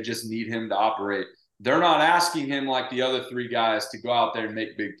way that they just need him to operate. They're not asking him like the other three guys to go out there and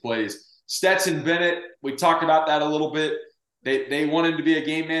make big plays. Stetson Bennett, we talked about that a little bit. They want him to be a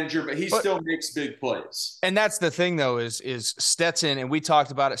game manager, but he still makes big plays. And that's the thing, though, is Stetson, and we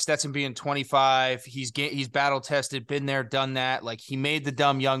talked about it, Stetson being 25, he's battle-tested, been there, done that. Like, he made the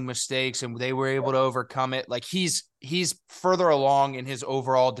dumb young mistakes, and they were able to overcome it. Like, he's further along in his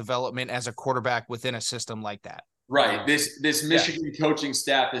overall development as a quarterback within a system like that. Right. This Michigan coaching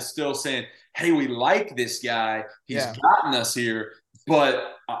staff is still saying, hey, we like this guy. He's gotten us here,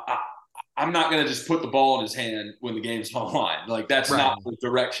 but I'm not going to just put the ball in his hand when the game's on the line. Like, that's not the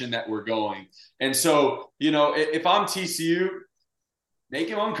direction that we're going. And so, if I'm TCU, make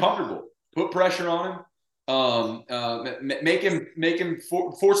him uncomfortable, put pressure on him, make him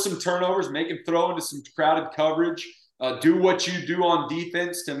force some turnovers, make him throw into some crowded coverage, do what you do on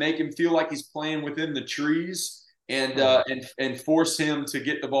defense to make him feel like he's playing within the trees. And force him to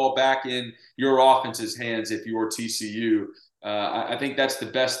get the ball back in your offense's hands if you're TCU. I think that's the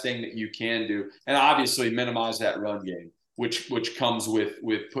best thing that you can do, and obviously minimize that run game, which comes with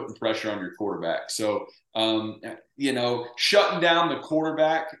putting pressure on your quarterback. So shutting down the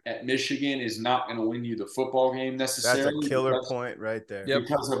quarterback at Michigan is not going to win you the football game necessarily. That's a killer point right there.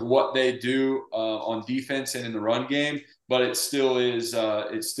 Because of what they do on defense and in the run game. But it still is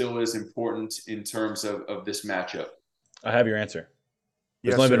important in terms of this matchup. I have your answer.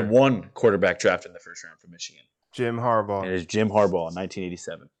 There's only been one quarterback drafted in the first round for Michigan. Jim Harbaugh. And it is Jim Harbaugh in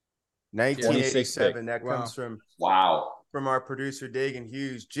 1987. 1987. That comes from our producer Dagan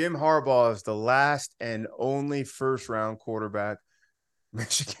Hughes. Jim Harbaugh is the last and only first-round quarterback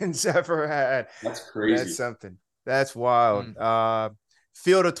Michigan's ever had. That's crazy. That's something. That's wild.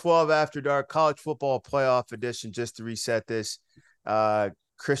 Field of 12 After Dark, College Football Playoff Edition, just to reset this.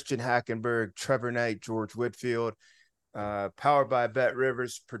 Christian Hackenberg, Trevor Knight, George Whitfield, powered by Bet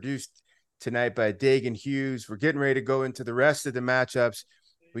Rivers, produced tonight by Dagan Hughes. We're getting ready to go into the rest of the matchups.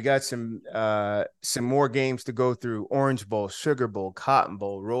 We got some more games to go through: Orange Bowl, Sugar Bowl, Cotton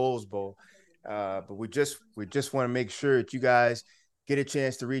Bowl, Rose Bowl. But we just want to make sure that you guys get a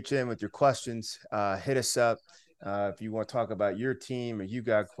chance to reach in with your questions. Hit us up. If you want to talk about your team or you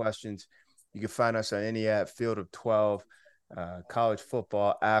got questions, you can find us on any app, Field of 12, College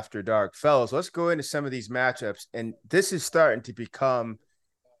Football After Dark. Fellas, let's go into some of these matchups. And this is starting to become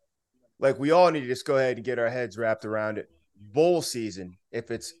like we all need to just go ahead and get our heads wrapped around it. Bowl season,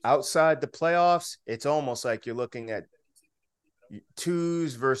 if it's outside the playoffs, it's almost like you're looking at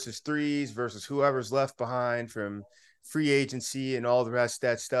twos versus threes versus whoever's left behind from free agency and all the rest of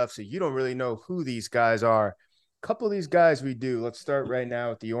that stuff. So you don't really know who these guys are. A couple of these guys we do. Let's start right now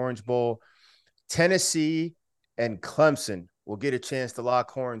with the Orange Bowl. Tennessee and Clemson will get a chance to lock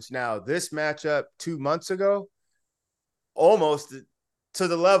horns. Now, this matchup 2 months ago, almost to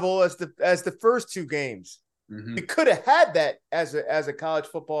the level as the first two games. Mm-hmm. We could have had that as a college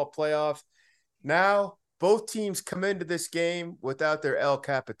football playoff. Now, both teams come into this game without their El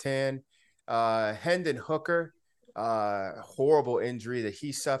Capitan. Hendon Hooker, horrible injury that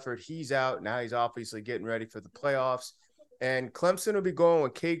he suffered. He's out. Now he's obviously getting ready for the playoffs. And Clemson will be going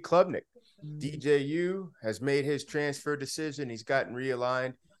with Cade Klubnik. DJU has made his transfer decision. He's gotten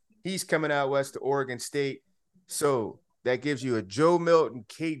realigned. He's coming out west to Oregon State. So that gives you a Joe Milton,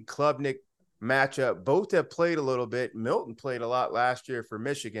 Cade Klubnik matchup. Both have played a little bit. Milton played a lot last year for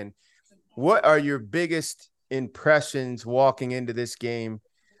Michigan. What are your biggest impressions walking into this game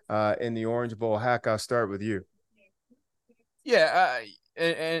in the Orange Bowl? Hack, I'll start with you. Yeah,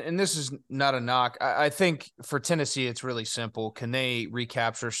 and this is not a knock. I think for Tennessee, it's really simple. Can they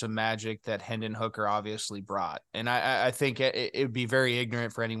recapture some magic that Hendon Hooker obviously brought? And I think it would be very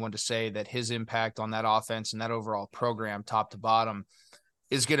ignorant for anyone to say that his impact on that offense and that overall program, top to bottom,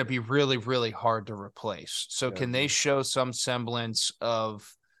 is going to be really, really hard to replace. So can they show some semblance of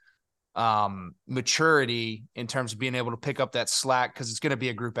maturity in terms of being able to pick up that slack? Because it's going to be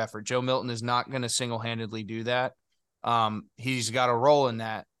a group effort. Joe Milton is not going to single-handedly do that. He's got a role in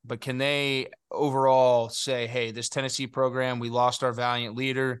that, but can they overall say, hey, this Tennessee program, we lost our valiant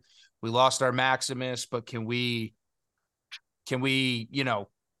leader, we lost our Maximus, but can we,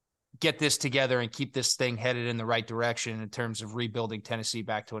 get this together and keep this thing headed in the right direction in terms of rebuilding Tennessee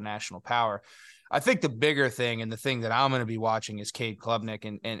back to a national power? I think the bigger thing and the thing that I'm going to be watching is Cade Klubnik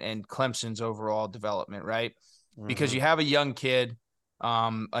and Clemson's overall development, right? Mm-hmm. Because you have a young kid,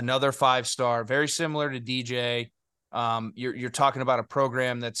 another 5-star, very similar to DJ. You're talking about a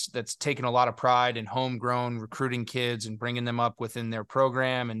program that's taken a lot of pride in homegrown recruiting kids and bringing them up within their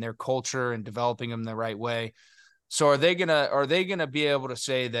program and their culture and developing them the right way. So are they gonna be able to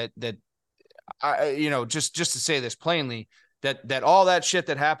say that just to say this plainly, that all that shit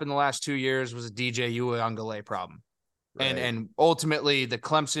that happened the last 2 years was a DJ Uiagalelei problem. Right. And ultimately the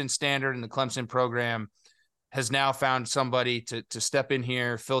Clemson standard and the Clemson program has now found somebody to step in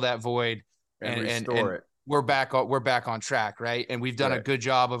here, fill that void and restore it. We're back on track, right? And we've done a good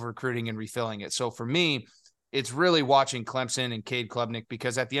job of recruiting and refilling it. So for me, it's really watching Clemson and Cade Klubnik,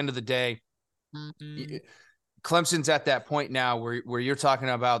 because at the end of the day, Clemson's at that point now where you're talking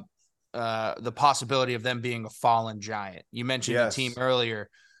about the possibility of them being a fallen giant. You mentioned the team earlier.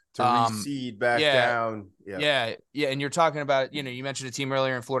 To reseed back down. Yeah. And you're talking about, you mentioned a team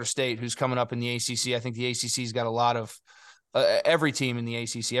earlier in Florida State who's coming up in the ACC. I think the ACC's got a lot of every team in the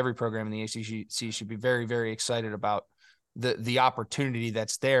ACC, every program in the ACC should be very, very excited about the opportunity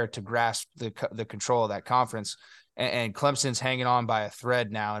that's there to grasp the control of that conference. And Clemson's hanging on by a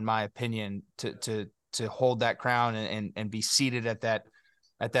thread now, in my opinion, to hold that crown and be seated at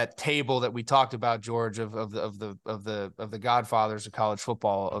that table that we talked about, George, of the godfathers of college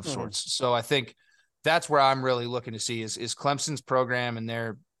football of sorts. So I think that's where I'm really looking to see is Clemson's program and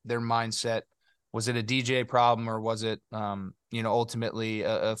their mindset. Was it a DJ problem, or was it, ultimately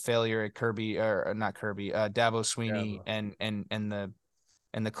a failure at Kirby, or not Kirby, Dabo Sweeney and the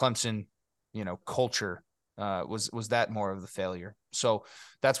Clemson, culture? Was that more of the failure? So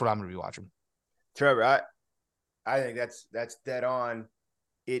that's what I'm going to be watching. Trevor, I think that's dead on.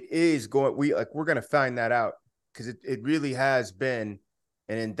 It is going. We're going to find that out, because it really has been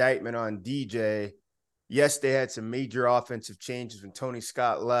an indictment on DJ. Yes, they had some major offensive changes when Tony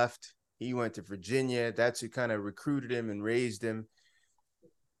Scott left. He went to Virginia. That's who kind of recruited him and raised him.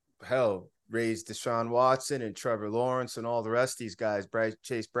 Hell, raised Deshaun Watson and Trevor Lawrence and all the rest of these guys,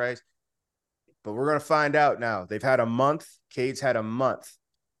 Chase Bryce. But we're going to find out now. They've had a month. Cade's had a month.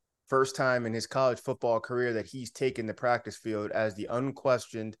 First time in his college football career that he's taken the practice field as the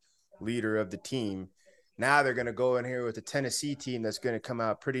unquestioned leader of the team. Now they're going to go in here with a Tennessee team that's going to come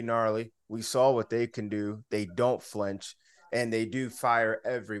out pretty gnarly. We saw what they can do. They don't flinch, and they do fire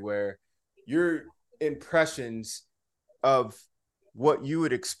everywhere. Your impressions of what you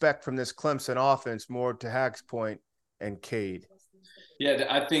would expect from this Clemson offense, more to Hack's point, and Cade. Yeah,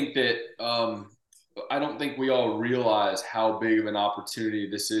 I think that I don't think we all realize how big of an opportunity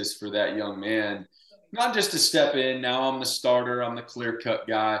this is for that young man. Not just to step in, now I'm the starter, I'm the clear-cut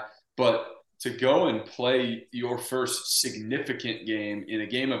guy, but to go and play your first significant game in a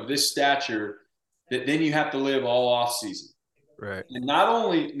game of this stature that then you have to live all off season. Right. And not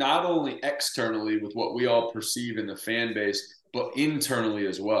only externally with what we all perceive in the fan base, but internally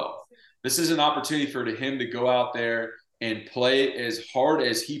as well. This is an opportunity for him to go out there and play as hard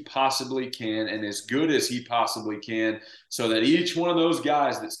as he possibly can and as good as he possibly can, so that each one of those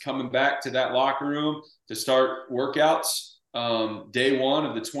guys that's coming back to that locker room to start workouts day one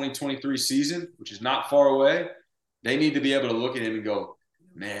of the 2023 season, which is not far away, they need to be able to look at him and go,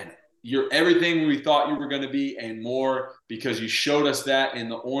 man, you're everything we thought you were going to be and more, because you showed us that in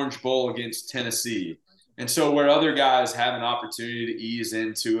the Orange Bowl against Tennessee. And so where other guys have an opportunity to ease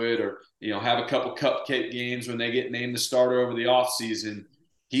into it, or, have a couple cupcake games when they get named the starter over the offseason,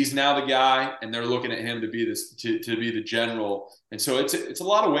 he's now the guy, and they're looking at him to be to be the general. And so it's a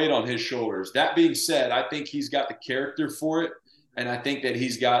lot of weight on his shoulders. That being said, I think he's got the character for it, and I think that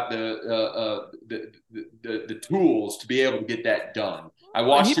he's got the tools to be able to get that done. I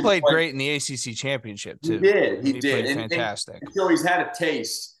watched him played great in the ACC championship too. He did. Played fantastic. So he's had a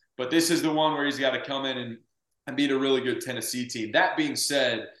taste, but this is the one where he's got to come in and beat a really good Tennessee team. That being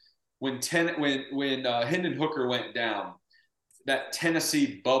said, when Hendon Hooker went down, that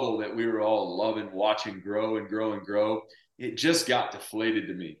Tennessee bubble that we were all loving, watching grow and grow and grow, it just got deflated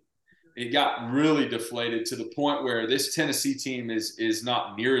to me. It got really deflated to the point where this Tennessee team is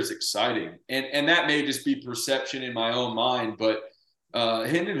not near as exciting. And that may just be perception in my own mind, but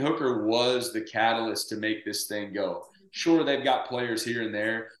Hendon Hooker was the catalyst to make this thing go. Sure, they've got players here and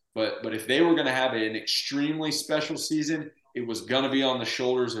there, but if they were going to have an extremely special season, it was going to be on the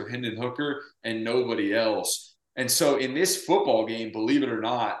shoulders of Hendon Hooker and nobody else. And so in this football game, believe it or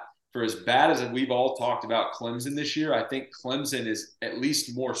not, for as bad as we've all talked about Clemson this year, I think Clemson is at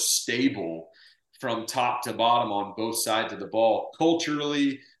least more stable from top to bottom on both sides of the ball,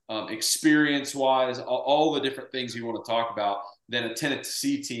 culturally, experience-wise, all the different things you want to talk about, than a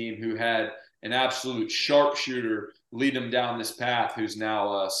Tennessee team who had an absolute sharpshooter lead them down this path, who's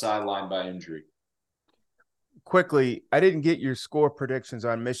now sidelined by injury. Quickly, I didn't get your score predictions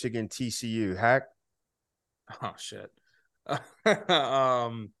on Michigan TCU. Hack? Oh, shit.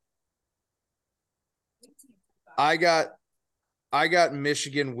 I got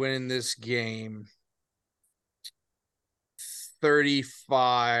Michigan winning this game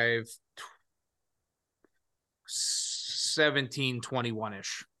 35 17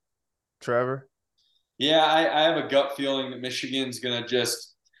 21-ish. Trevor? Yeah, I have a gut feeling that Michigan's going to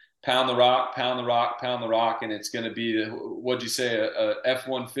just pound the rock, and it's going to be, what'd you say, a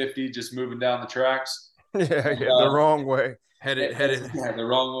F-150 just moving down the tracks? Yeah, the wrong way. Headed the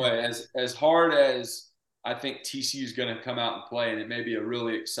wrong way. As hard as I think TCU is going to come out and play, and it may be a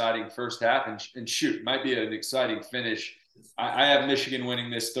really exciting first half, and shoot, might be an exciting finish. I have Michigan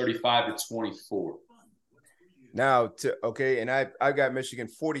winning this 35-24. Now, and I got Michigan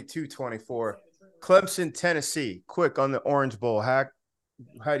 42-24. Clemson, Tennessee, quick on the Orange Bowl. How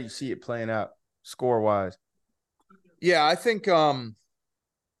do you see it playing out score-wise? Yeah, I think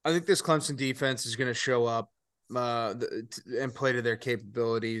this Clemson defense is going to show up and play to their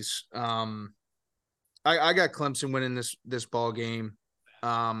capabilities. I got Clemson winning this ball game.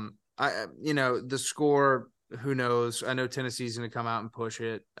 The score, who knows? I know Tennessee's going to come out and push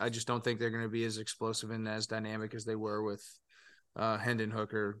it. I just don't think they're going to be as explosive and as dynamic as they were with Hendon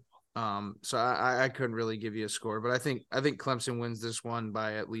Hooker. So I couldn't really give you a score, but I think Clemson wins this one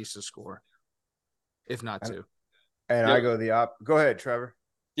by at least a score, if not two. And yep. I go go ahead, Trevor.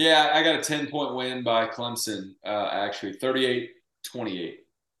 Yeah, I got a 10-point win by Clemson, actually 38-28.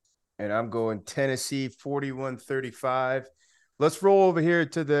 And I'm going Tennessee 41-35. Let's roll over here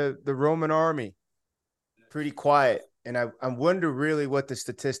to the Roman Army. Pretty quiet. And I wonder really what the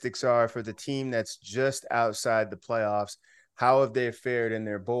statistics are for the team that's just outside the playoffs. How have they fared in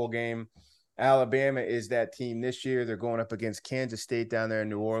their bowl game? Alabama is that team this year. They're going up against Kansas State down there in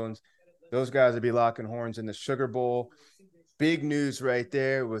New Orleans. Those guys will be locking horns in the Sugar Bowl. Big news right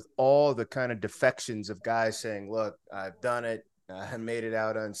there with all the kind of defections of guys saying, look, I've done it. I made it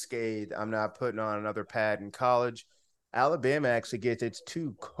out unscathed. I'm not putting on another pad in college. Alabama actually gets its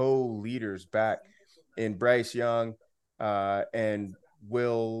two co-leaders back in Bryce Young and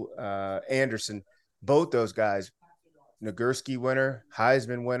Will Anderson. Both those guys, Nagurski winner,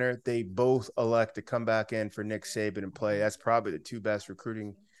 Heisman winner, they both elect to come back in for Nick Saban and play. That's probably the two best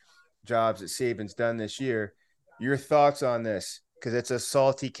recruiting jobs that Saban's done this year. Your thoughts on this? Because it's a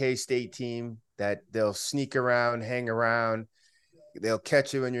salty K-State team that they'll sneak around, hang around. They'll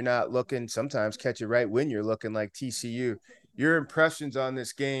catch you when you're not looking, sometimes catch you right when you're looking, like TCU. Your impressions on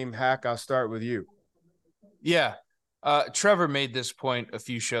this game, Hack, I'll start with you. Yeah. Trevor made this point a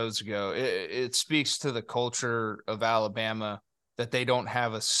few shows ago. It speaks to the culture of Alabama that they don't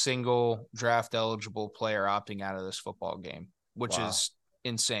have a single draft eligible player opting out of this football game, which is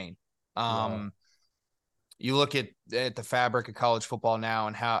insane. you look at the fabric of college football now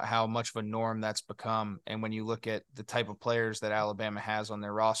and how much of a norm that's become. And when you look at the type of players that Alabama has on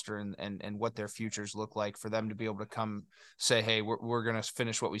their roster and what their futures look like, for them to be able to come say, hey, we're going to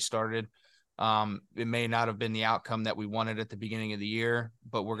finish what we started. It may not have been the outcome that we wanted at the beginning of the year,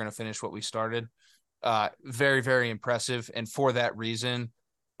 but we're going to finish what we started. Very, very impressive. And for that reason,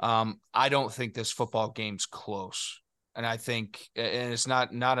 I don't think this football game's close. And I think, and it's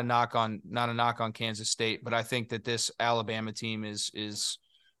not a knock on Kansas State, but I think that this Alabama team is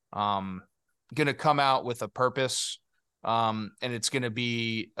going to come out with a purpose, and it's going to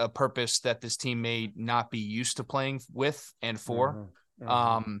be a purpose that this team may not be used to playing with and for.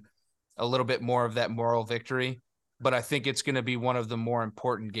 A little bit more of that moral victory, but I think it's going to be one of the more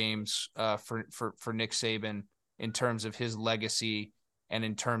important games for Nick Saban in terms of his legacy and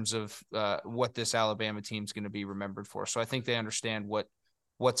in terms of what this Alabama team is going to be remembered for. So I think they understand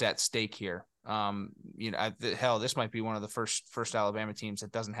what's at stake here. This might be one of the first Alabama teams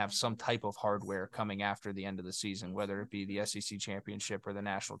that doesn't have some type of hardware coming after the end of the season, whether it be the SEC championship or the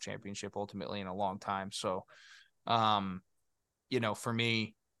national championship ultimately in a long time. So, for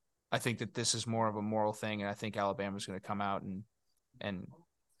me, I think that this is more of a moral thing, and I think Alabama's going to come out and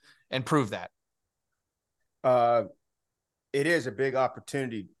prove that. It is a big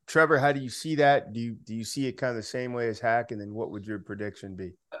opportunity. Trevor, how do you see that? Do you see it kind of the same way as Hack? And then what would your prediction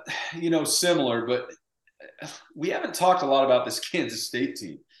be? Similar, but we haven't talked a lot about this Kansas State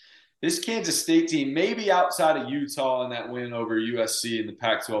team. This Kansas State team, maybe outside of Utah and that win over USC in the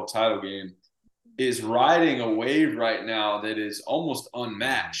Pac-12 title game, is riding a wave right now that is almost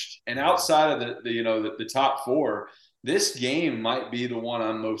unmatched. And outside of the top four, this game might be the one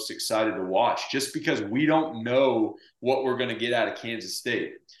I'm most excited to watch, just because we don't know what we're going to get out of Kansas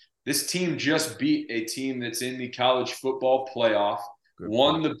State. This team just beat a team that's in the college football playoff,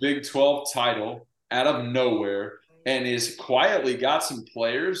 won the Big 12 title out of nowhere, and is quietly got some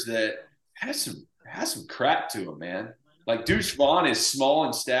players that has some crap to them, man. Like Deuce Vaughn is small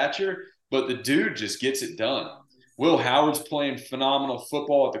in stature, but the dude just gets it done. Will Howard's playing phenomenal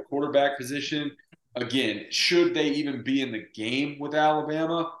football at the quarterback position. Again, should they even be in the game with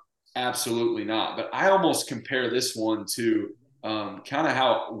Alabama? Absolutely not. But I almost compare this one to kind of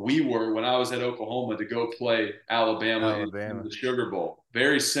how we were when I was at Oklahoma to go play Alabama. In the Sugar Bowl.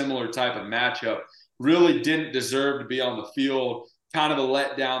 Very similar type of matchup. Really didn't deserve to be on the field. Kind of a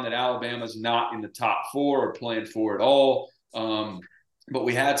letdown that Alabama's not in the top four or playing for at all. But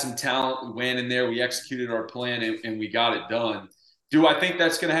we had some talent. We went in there. We executed our plan, and we got it done. Do I think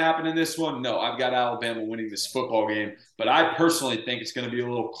that's going to happen in this one? No, I've got Alabama winning this football game, but I personally think it's going to be a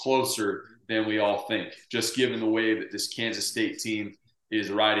little closer than we all think, just given the way that this Kansas State team is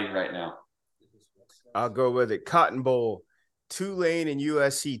riding right now. I'll go with it. Cotton Bowl, Tulane and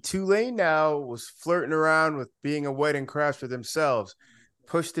USC. Tulane now was flirting around with being a wedding crash for themselves.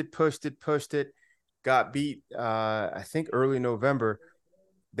 Pushed it. Got beat, I think, early November.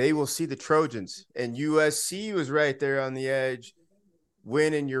 They will see the Trojans. And USC was right there on the edge.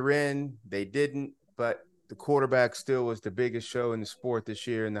 Win and you're in. They didn't, but the quarterback still was the biggest show in the sport this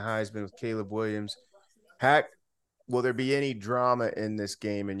year in the Heisman with Caleb Williams. Hack, will there be any drama in this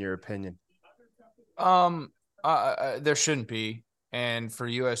game, in your opinion? There shouldn't be. And for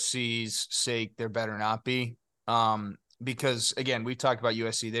USC's sake, there better not be. Because, again, we talked about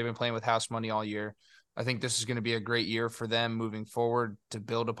USC. They've been playing with house money all year. I think this is going to be a great year for them moving forward to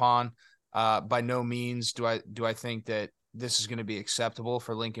build upon. By no means do I think that this is going to be acceptable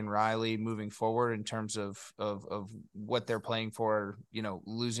for Lincoln Riley moving forward in terms of what they're playing for,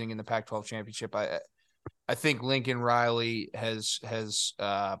 losing in the Pac-12 championship. I think Lincoln Riley has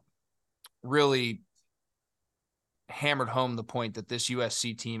really hammered home the point that this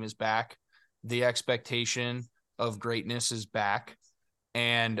USC team is back. The expectation of greatness is back.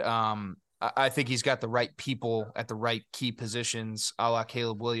 And I think he's got the right people at the right key positions, a la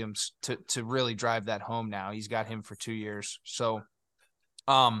Caleb Williams, to really drive that home now. He's got him for 2 years. So,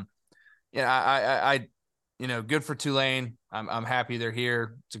 good for Tulane. I'm happy they're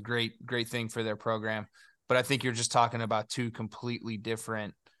here. It's a great thing for their program. But I think you're just talking about two completely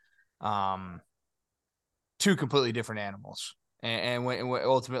different animals. And when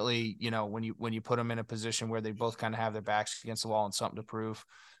ultimately, when you put them in a position where they both kind of have their backs against the wall and something to prove,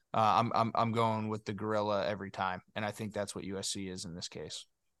 I'm going with the gorilla every time, and I think that's what USC is in this case.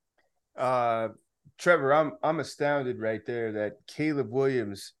 Trevor, I'm astounded right there that Caleb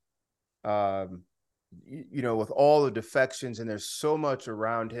Williams, with all the defections, and there's so much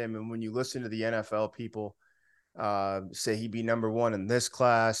around him, and when you listen to the NFL people say he'd be number one in this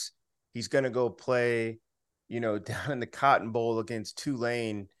class, he's going to go play, down in the Cotton Bowl against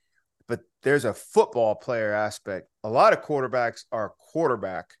Tulane. but there's a football player aspect. A lot of quarterbacks are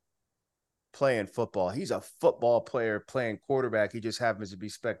quarterback playing football. He's a football player playing quarterback. He just happens to be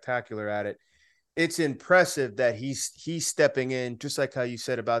spectacular at it. It's impressive that he's stepping in, just like how you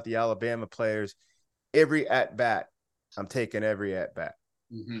said about the Alabama players. Every at bat, I'm taking every at bat.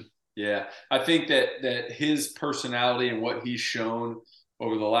 Mm-hmm. Yeah, I think that his personality and what he's shown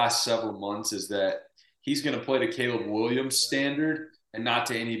over the last several months is that he's going to play to Caleb Williams' standard and not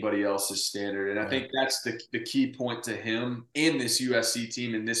to anybody else's standard. And I think that's the key point to him in this USC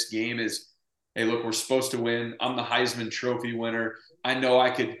team in this game is, hey, look, we're supposed to win. I'm the Heisman Trophy winner. I know I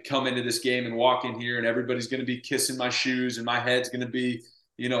could come into this game and walk in here and everybody's going to be kissing my shoes and my head's going to be,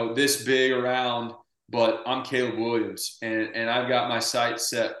 this big around, but I'm Caleb Williams. And I've got my sights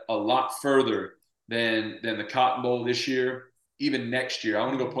set a lot further than the Cotton Bowl this year, even next year. I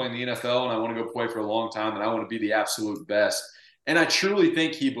want to go play in the NFL and I want to go play for a long time and I want to be the absolute best. And I truly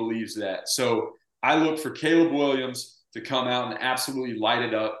think he believes that. So I look for Caleb Williams to come out and absolutely light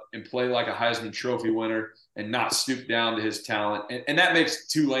it up and play like a Heisman Trophy winner and not stoop down to his talent. And that makes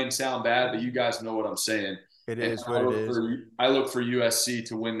Tulane sound bad, but you guys know what I'm saying. It is what it is. I look for USC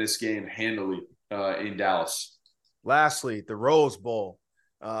to win this game handily in Dallas. Lastly, the Rose Bowl.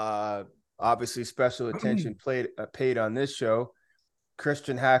 Obviously, special attention paid on this show.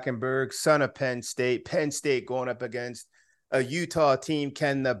 Christian Hackenberg, son of Penn State going up against a Utah team.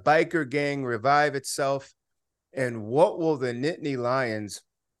 Can the biker gang revive itself? And what will the Nittany Lions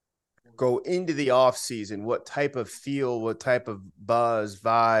go into the offseason? What type of feel, what type of buzz,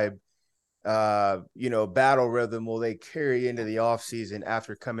 vibe, battle rhythm will they carry into the offseason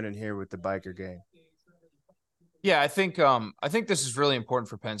after coming in here with the biker gang? Yeah, I think this is really important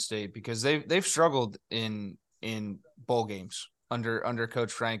for Penn State because they've struggled in bowl games under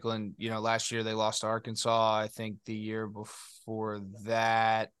Coach Franklin. Last year they lost to Arkansas. I think the year before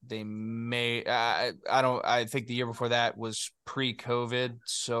that they may I think the year before that was pre-COVID.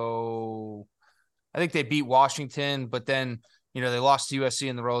 So I think they beat Washington, but then they lost to USC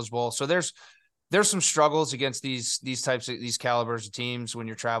in the Rose Bowl. So there's some struggles against these types of these calibers of teams when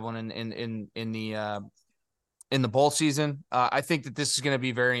you're traveling in the bowl season. I think that this is going to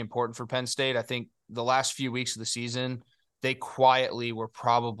be very important for Penn State. I think the last few weeks of the season, they quietly were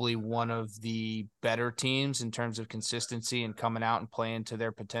probably one of the better teams in terms of consistency and coming out and playing to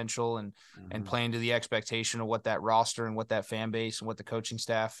their potential and playing to the expectation of what that roster and what that fan base and what the coaching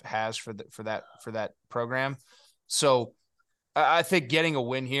staff has for that program. So I think getting a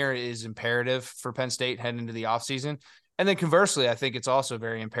win here is imperative for Penn State heading into the offseason. And then conversely, I think it's also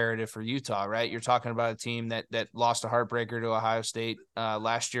very imperative for Utah, right? You're talking about a team that lost a heartbreaker to Ohio State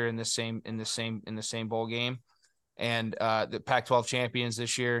last year in the same bowl game, and the Pac-12 champions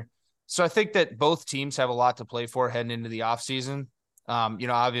this year. So I think that both teams have a lot to play for heading into the offseason.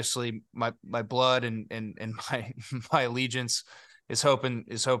 Obviously my blood and my allegiance is hoping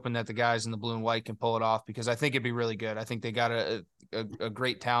that the guys in the blue and white can pull it off because I think it'd be really good. I think they got a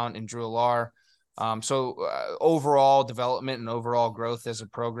great talent in Drew Allar. Overall development and overall growth as a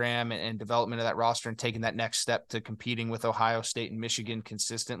program and development of that roster and taking that next step to competing with Ohio State and Michigan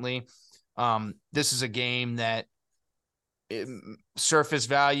consistently. This is a game that surface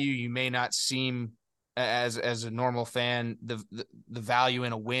value, you may not seem as a normal fan, the value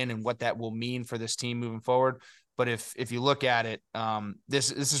in a win and what that will mean for this team moving forward. But if you look at it,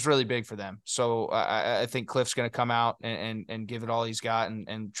 this is really big for them. So I think Cliff's going to come out and give it all he's got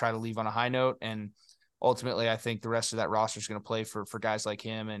and try to leave on a high note. And ultimately, I think the rest of that roster is going to play for guys like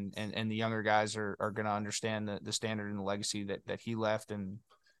him and the younger guys are going to understand the standard and the legacy that he left and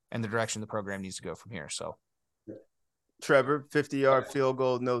the direction the program needs to go from here. So, Trevor, 50-yard field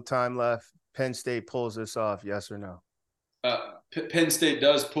goal, no time left. Penn State pulls this off, yes or no? Penn State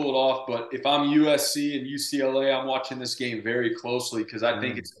does pull it off, but if I'm USC and UCLA, I'm watching this game very closely because I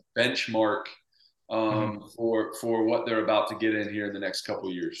think it's a benchmark for what they're about to get in here in the next couple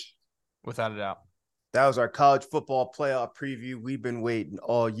of years. Without a doubt. That was our college football playoff preview. We've been waiting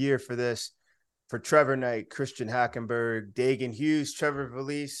all year for this. For Trevor Knight, Christian Hackenberg, Dagan Hughes, Trevor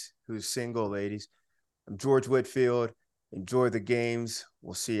Valise, who's single, ladies. I'm George Whitfield. Enjoy the games.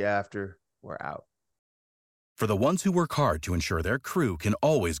 We'll see you after. We're out. For the ones who work hard to ensure their crew can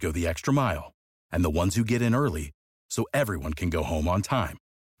always go the extra mile, and the ones who get in early so everyone can go home on time,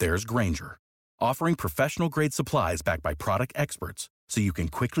 there's Grainger, offering professional-grade supplies backed by product experts so you can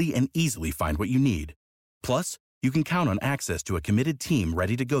quickly and easily find what you need. Plus, you can count on access to a committed team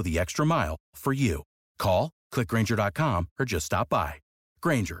ready to go the extra mile for you. Call, click Grainger.com, or just stop by.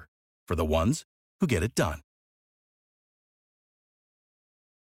 Grainger, for the ones who get it done.